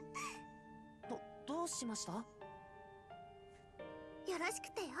どうしました？よろし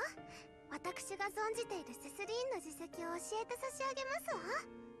くてよ。私が存じているセスリーンの自責を教えて差し上げますわ。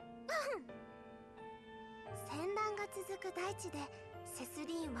戦乱が続く大地でセス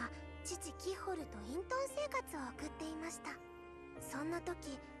リーンは父キホルと隠遁生活を送っていました。そんな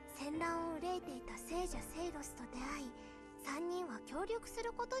時、戦乱を憂いていた聖者セイロスと出会い、3人は協力す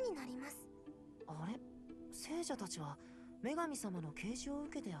ることになります。あれ、聖者たちは女神様の啓示を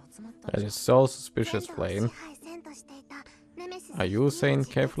受けて集まった。 That is so suspicious, Flame. Are you sane,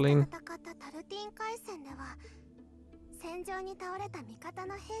 Kathleen? 戦場に倒れた味方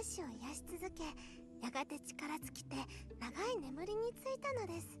の兵士を癒し続け、やがて力尽きて長い眠りについたの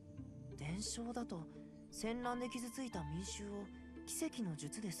です。伝承だと戦乱で傷ついた民衆を奇跡の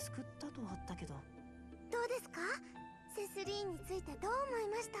術で救ったとあったけど、どうですか？セスリーンについてどう思い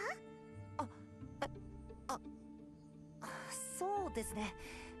ました？そうですね。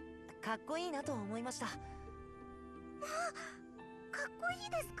かっこいいなと思いました。かっこいい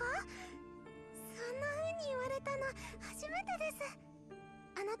ですか？そんな風に言われたの初めてです。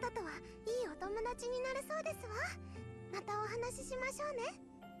あなたとはいいお友達になれそうですわ。またお話ししましょうね。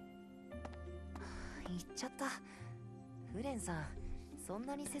言っちゃった。フレンさん、そん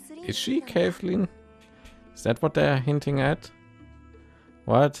なにセスリーン。 Is she Kathleen? Is that what they're hinting at?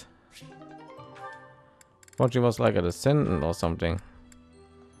 What? Thought she was like a descendant or something.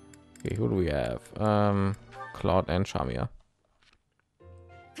 Okay, who do we have? Claude and Shamia.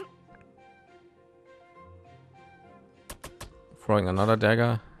 Throwing another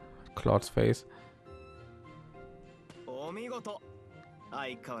dagger at Claude's face. お見事。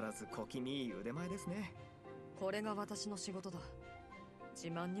相変わらず小気味いい腕前ですね。これが私の仕事だ。自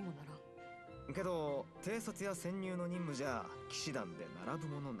慢にもならん。けど偵察や潜入の任務じゃ騎士団で並ぶ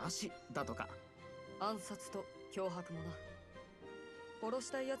ものなしだとか。暗殺と脅迫もな。殺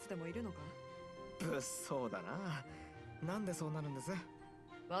したいやつでもいるのか？物騒だな。なんでそうなるんです？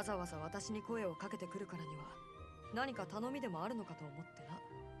わざわざ私に声をかけてくるからには何か頼みでもあるのかと思って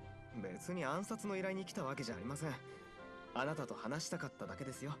な。別に暗殺の依頼に来たわけじゃありません。あなたと話したかっただけ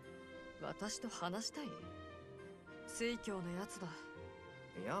ですよ。私と話したい？水教のやつだ。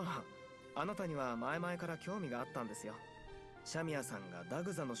いや、あなたには前々から興味があったんですよ。シャミアさんがダ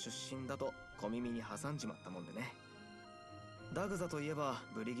グザの出身だと小耳に挟んじまったもんでね。ダグザといえば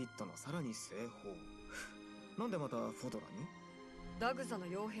ブリギットのさらに西方。なんでまたフォドラに？ダグザの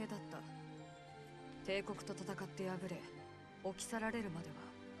傭兵だった。帝国と戦って敗れ置き去られるまでは。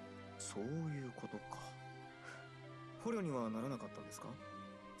そういうことか。捕虜にはならなかったんですか？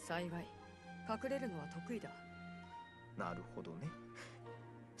幸い隠れるのは得意だ。なるほどね。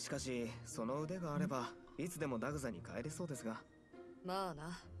しかしその腕があればいつでもダグザに帰れそうですが。まあ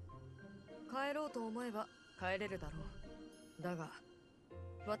な、帰ろうと思えば帰れるだろう。だが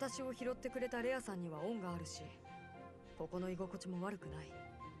私を拾ってくれたレアさんには恩があるし、ここの居心地も悪くない。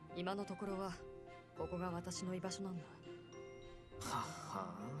今のところはここが私の居場所なんだ。はは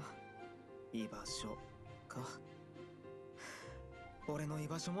あ、居場所か。俺の居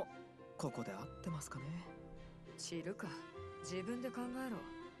場所もここで合ってますかね。知るか、自分で考えろ。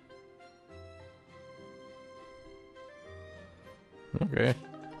Okay.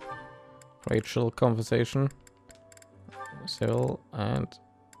 Rachel conversation. Cyril and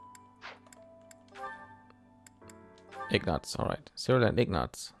Ignatz. All right. Cyril and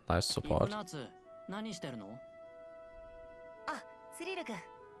Ignatz. Nice support. 何してるの？あ、スリル君。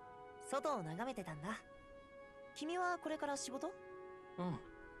外を眺めてたんだ。君はこれから仕事？うん。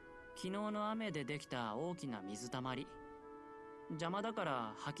昨日の雨でできた大きな水たまり。邪魔だか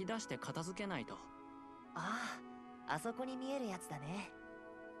ら吐き出して片付けないと。ああ、あそこに見えるやつだね。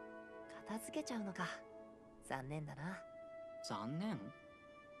片付けちゃうのか。残念だな。残念？ I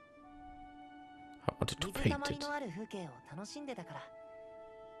wanted to 水た paint まり it. のある風景を楽しんでたから。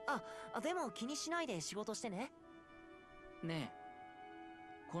でも気にしないで仕事してね。ねえ、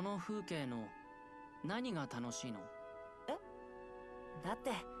この風景の何が楽しいの？だっ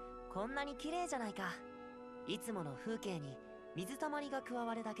てこんなに綺麗じゃないか。いつもの風景に水たまりが加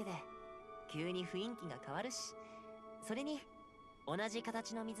わるだけで急に雰囲気が変わるし、それに同じ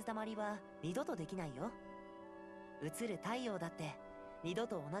形の水たまりは二度とできないよ。映る太陽だって二度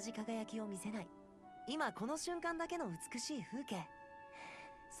と同じ輝きを見せない。今この瞬間だけの美しい風景。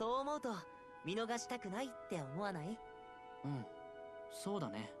そう思うと見逃したくないって思わない？うん、そうだ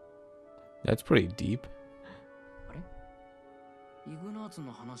ね。That's pretty deep. あれ？イグナーツ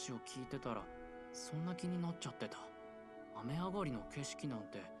の話を聞いてたらそんな気になっちゃってた。雨上がりの景色なん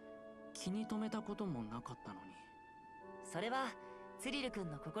て気に留めたこともなかったのに。それはツリル君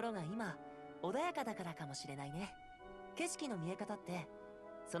の心が今穏やかだからかもしれないね。景色の見え方って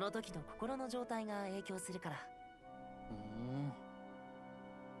その時の心の状態が影響するから。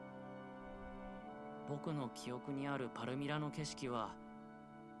僕の記憶にあるパルミラの景色は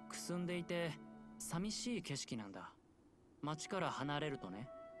くすんでいて寂しい景色なんだ。街から離れるとね、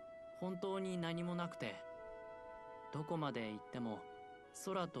本当に何もなくて、どこまで行っても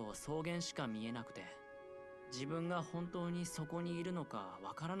空と草原しか見えなくて、自分が本当にそこにいるのか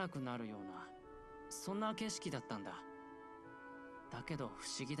わからなくなるような、そんな景色だったんだ。だけど不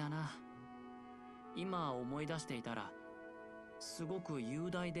思議だな。今思い出していたらすごく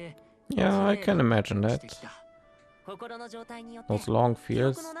雄大で、Yeah, I can imagine that. 心の状態によって Those long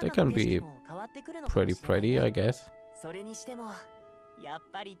fields, they can be pretty pretty, I guess. それにしてもやっ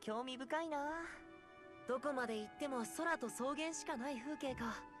ぱり興味深いな。どこまで行っても空と草原しかない風景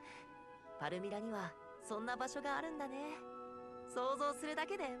か。パルミラにはそんな場所があるんだね。想像するだ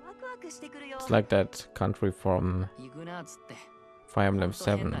けでワクワクしてくるよ。 It's like that country from イグナーツって Fire Emblem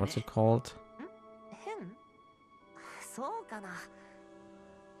 7. What's it called? 変？そうかな。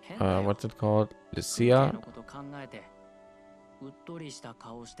What's it called? Lucia? のこと考えてうっとりした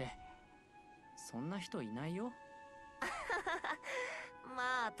顔して、そんな人いないよ。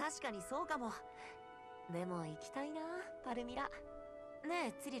まあ確かにそうかも。でも行きたいな、パルミラ。ね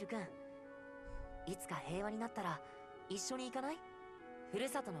えツリル君、いつか平和になったら一緒に行かない？ふる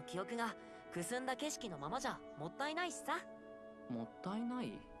さとの記憶がくすんだ景色のままじゃもったいないしさ。もったいな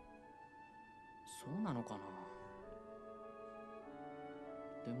い？そうなのかな。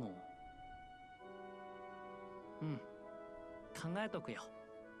でも考えとくよ。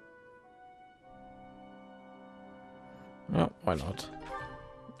Yeah, why not?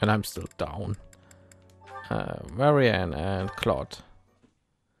 And I'm still down. Marianne and Claude.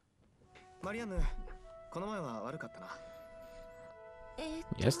 マリアンヌ、この前は悪かったな。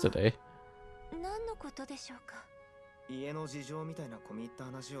Yesterday? 何のことでしょうか？家の事情みたいな込み入った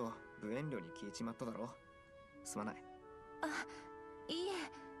話を無遠慮に聞いちまっただろ。すまない。いいえ、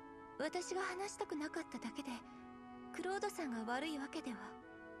私が話したくなかっただけで、クロードさんが悪いわけでは。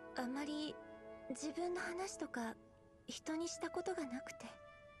あんまり自分の話とか人にしたことがなくて。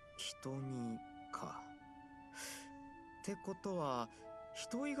人にか。ってことは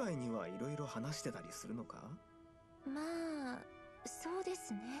人以外にはいろいろ話してたりするのか？まあそうで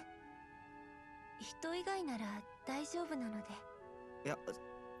すね。人以外なら大丈夫なので。いや、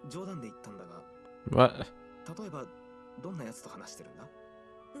冗談で言ったんだが。What? 例えばどんなやつと話してるんだ？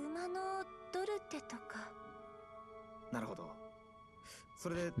馬のドルテとか。なるほど。そ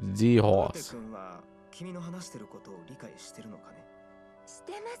れで The ドルテ horse. 君は君の話してることを理解してるのかね？し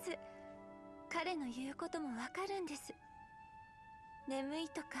てます。彼の言うこともわかるんです。眠い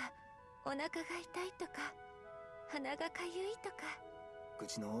とかお腹が痛いとか鼻がかゆいとか。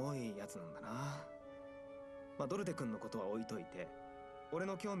口の多いやつなんだな。まあドルテ君のことは置いといて、俺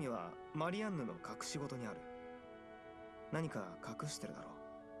の興味はマリアンヌの隠し事にある。何か隠してるだろう。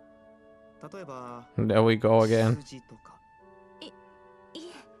例えば There we go again. 数字とか。いえ。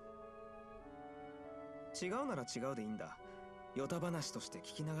違うなら違うでいいんだ。ヨタ話として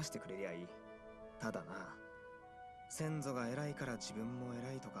聞き流してくれりゃいい。ただな、先祖が偉いから自分も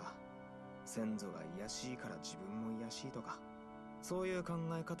偉いとか、先祖が卑しいから自分も卑しいとか、そういう考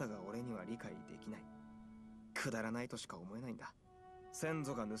え方が俺には理解できない。くだらないとしか思えないんだ。先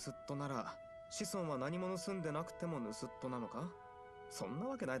祖が盗っ人なら子孫は何も盗んでなくても盗っ人なのか？そんな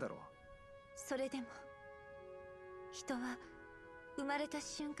わけないだろう。それでも人は生まれた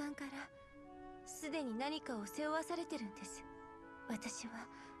瞬間からすでに何かを背負わされてるんです。私は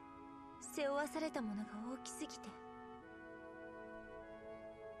背負わされたものが大きすぎて。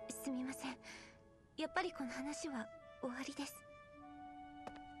すみません。やっぱりこの話は終わりです。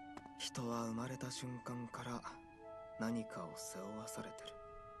人は生まれた瞬間から何かを背負わされてる。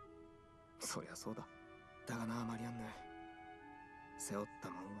そりゃそうだ。だがな、マリアンヌ、背負った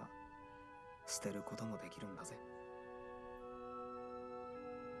もんは捨てることもできるんだぜ。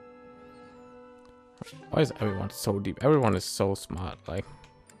Why is everyone so deep? Everyone is so smart. Like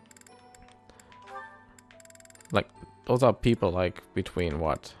those are people like between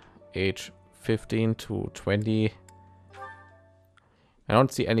what age 15 to 20. I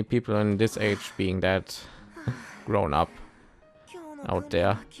don't see any people in this age being that grown up out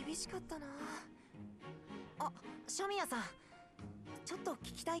there. あ、シャミヤさん、ちょっと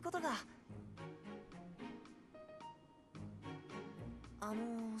聞きたいことが。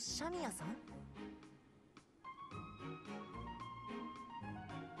シャミヤさん？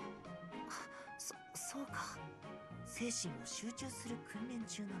そうか。精神を集中する訓練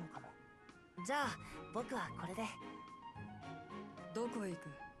中なのかも。じゃあ僕はこれで。どこへ行く？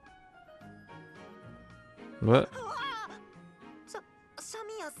 What? シャ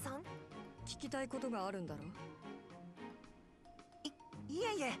ミヤさん？聞きたいことがあるんだろ？い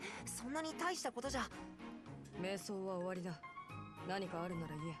えいえ、そんなに大したことじゃ。瞑想は終わりだ。何かあるなら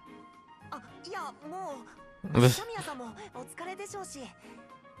言え。あ、いやもうシャミヤさんもお疲れでしょうし。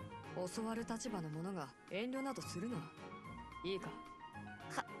教わる立場の者が遠慮などするな。いいか？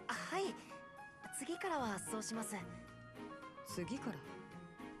はい。次からはそうします。次から？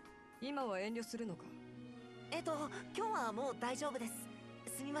今は遠慮するのか？今日はもう大丈夫です。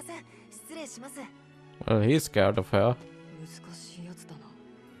すみません。失礼します。He's scared of her. 難しいやつだな。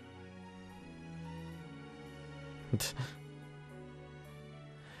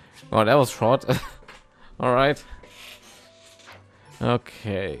Oh, that was short. All right.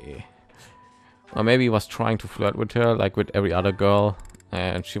 Okay. Or maybe he was trying to flirt with her like with every other girl,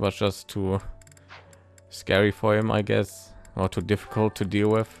 and she was just too scary for him, I guess, or too difficult to deal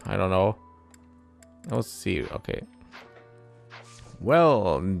with. I don't know. Let's see. Okay.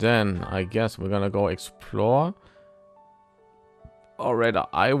 Well, then I guess we're gonna go explore. Or rather,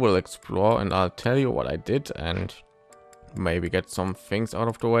 I will explore and I'll tell you what I did and maybe get some things out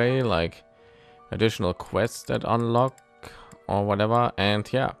of the way, like additional quests that unlock or whatever.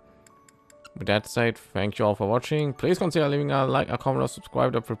 And yeah, with that said, thank you all for watching. Please consider leaving a like, a comment, or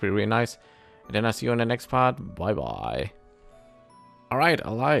subscribe. That would be really nice. And then I'll see you in the next part. Bye bye.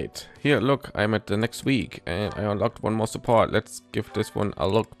 Alright. Here, look, I'm at the next week and I unlocked one more support. Let's give this one a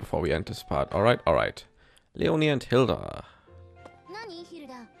look before we end this part. Alright. Leonie and Hilda. 何ヒル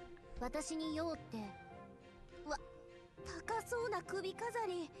ダ、私に用って。わ、高そうな首飾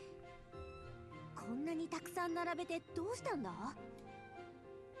り。こんなにたくさん並べてどうしたんだ？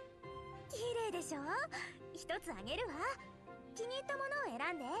綺麗でしょ？一つあげるわ。気に入ったものを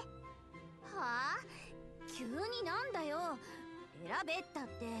選んで。はあ？急になんだよ。選べったっ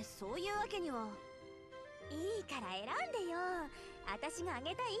てそういうわけには。いいから選んでよ。私があ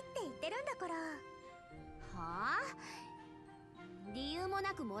げたいって言ってるんだから。はあ？理由も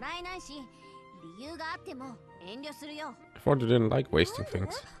なくもらえないし、理由があっても遠慮するよ。I thought you didn't like wasting things.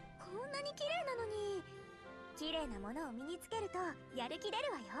 こんなに綺麗なのに。綺麗なものを身につけるとやる気出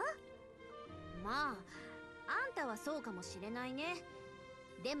るわよ。まあ、あんたはそうかもしれないね。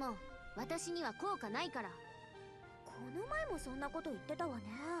でも私には効果ないから。この前もそんなこと言ってたわね。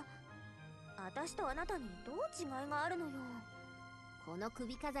私とあなたにどう違いがあるのよ。この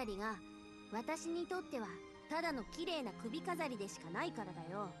首飾りが私にとってはただの綺麗な首飾りでしかないから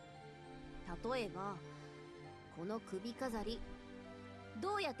だよ。例えばこの首飾り、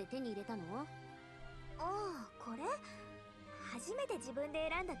どうやって手に入れたの？ああ、これ初めて自分で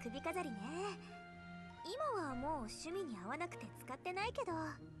選んだ首飾りね。今はもう趣味に合わなくて使ってないけど。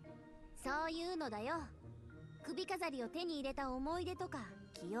そういうのだよ。首飾りを手に入れた思い出とか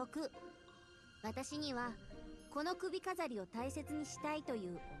記憶。私にはこの首飾りを大切にしたいと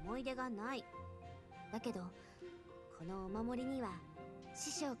いう思い出がない。だけどこのお守りには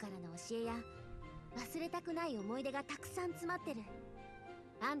師匠からの教えや忘れたくない思い出がたくさん詰まってる。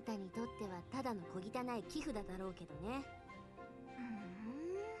あんたにとってはただの小汚い寄付だろうけどね。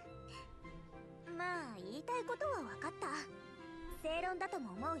まあ言いたいことは分かった。正論だと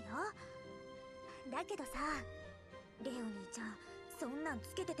も思うよ。だけどさ、レオニーちゃん、そんなん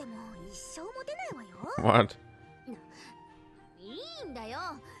つけてても一生モテないわよ。What? いいんだよ。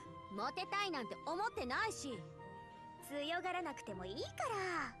モテたいなんて思ってないし。強がらなくてもいいか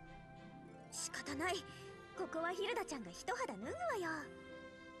ら。仕方ない。ここはヒルダちゃんが一肌脱ぐわよ。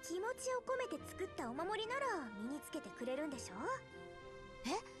気持ちを込めて作ったお守りなら身につけてくれるんでしょ。え、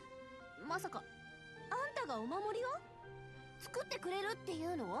まさかあんたがお守りを作ってくれるってい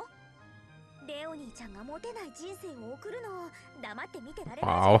うの？レオ兄ちゃんがモテない人生を送るのを黙って見てられないじ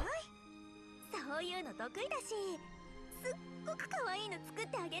ゃない。そういうの得意だし、すっごく可愛いの作っ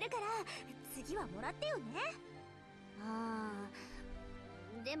てあげるから次はもらってよね。あ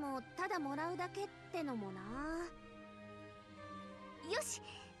あ、でもただもらうだけってのもな。よし、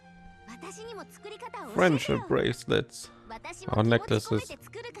私にも作り方を教えてよ。 Friendship bracelets 私 or も気持ち込め necklaces. て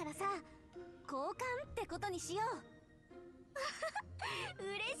作るからさ、交換ってことにしよう。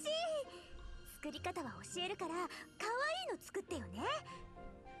嬉しい。作り方は教えるから可愛いの作ってよね。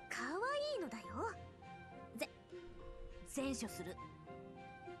可愛いのだよ。善処する。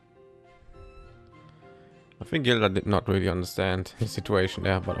 I think Gilda did not really understand his situation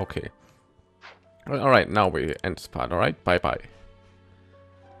there, but okay. All right, now we end this part. All right, bye bye.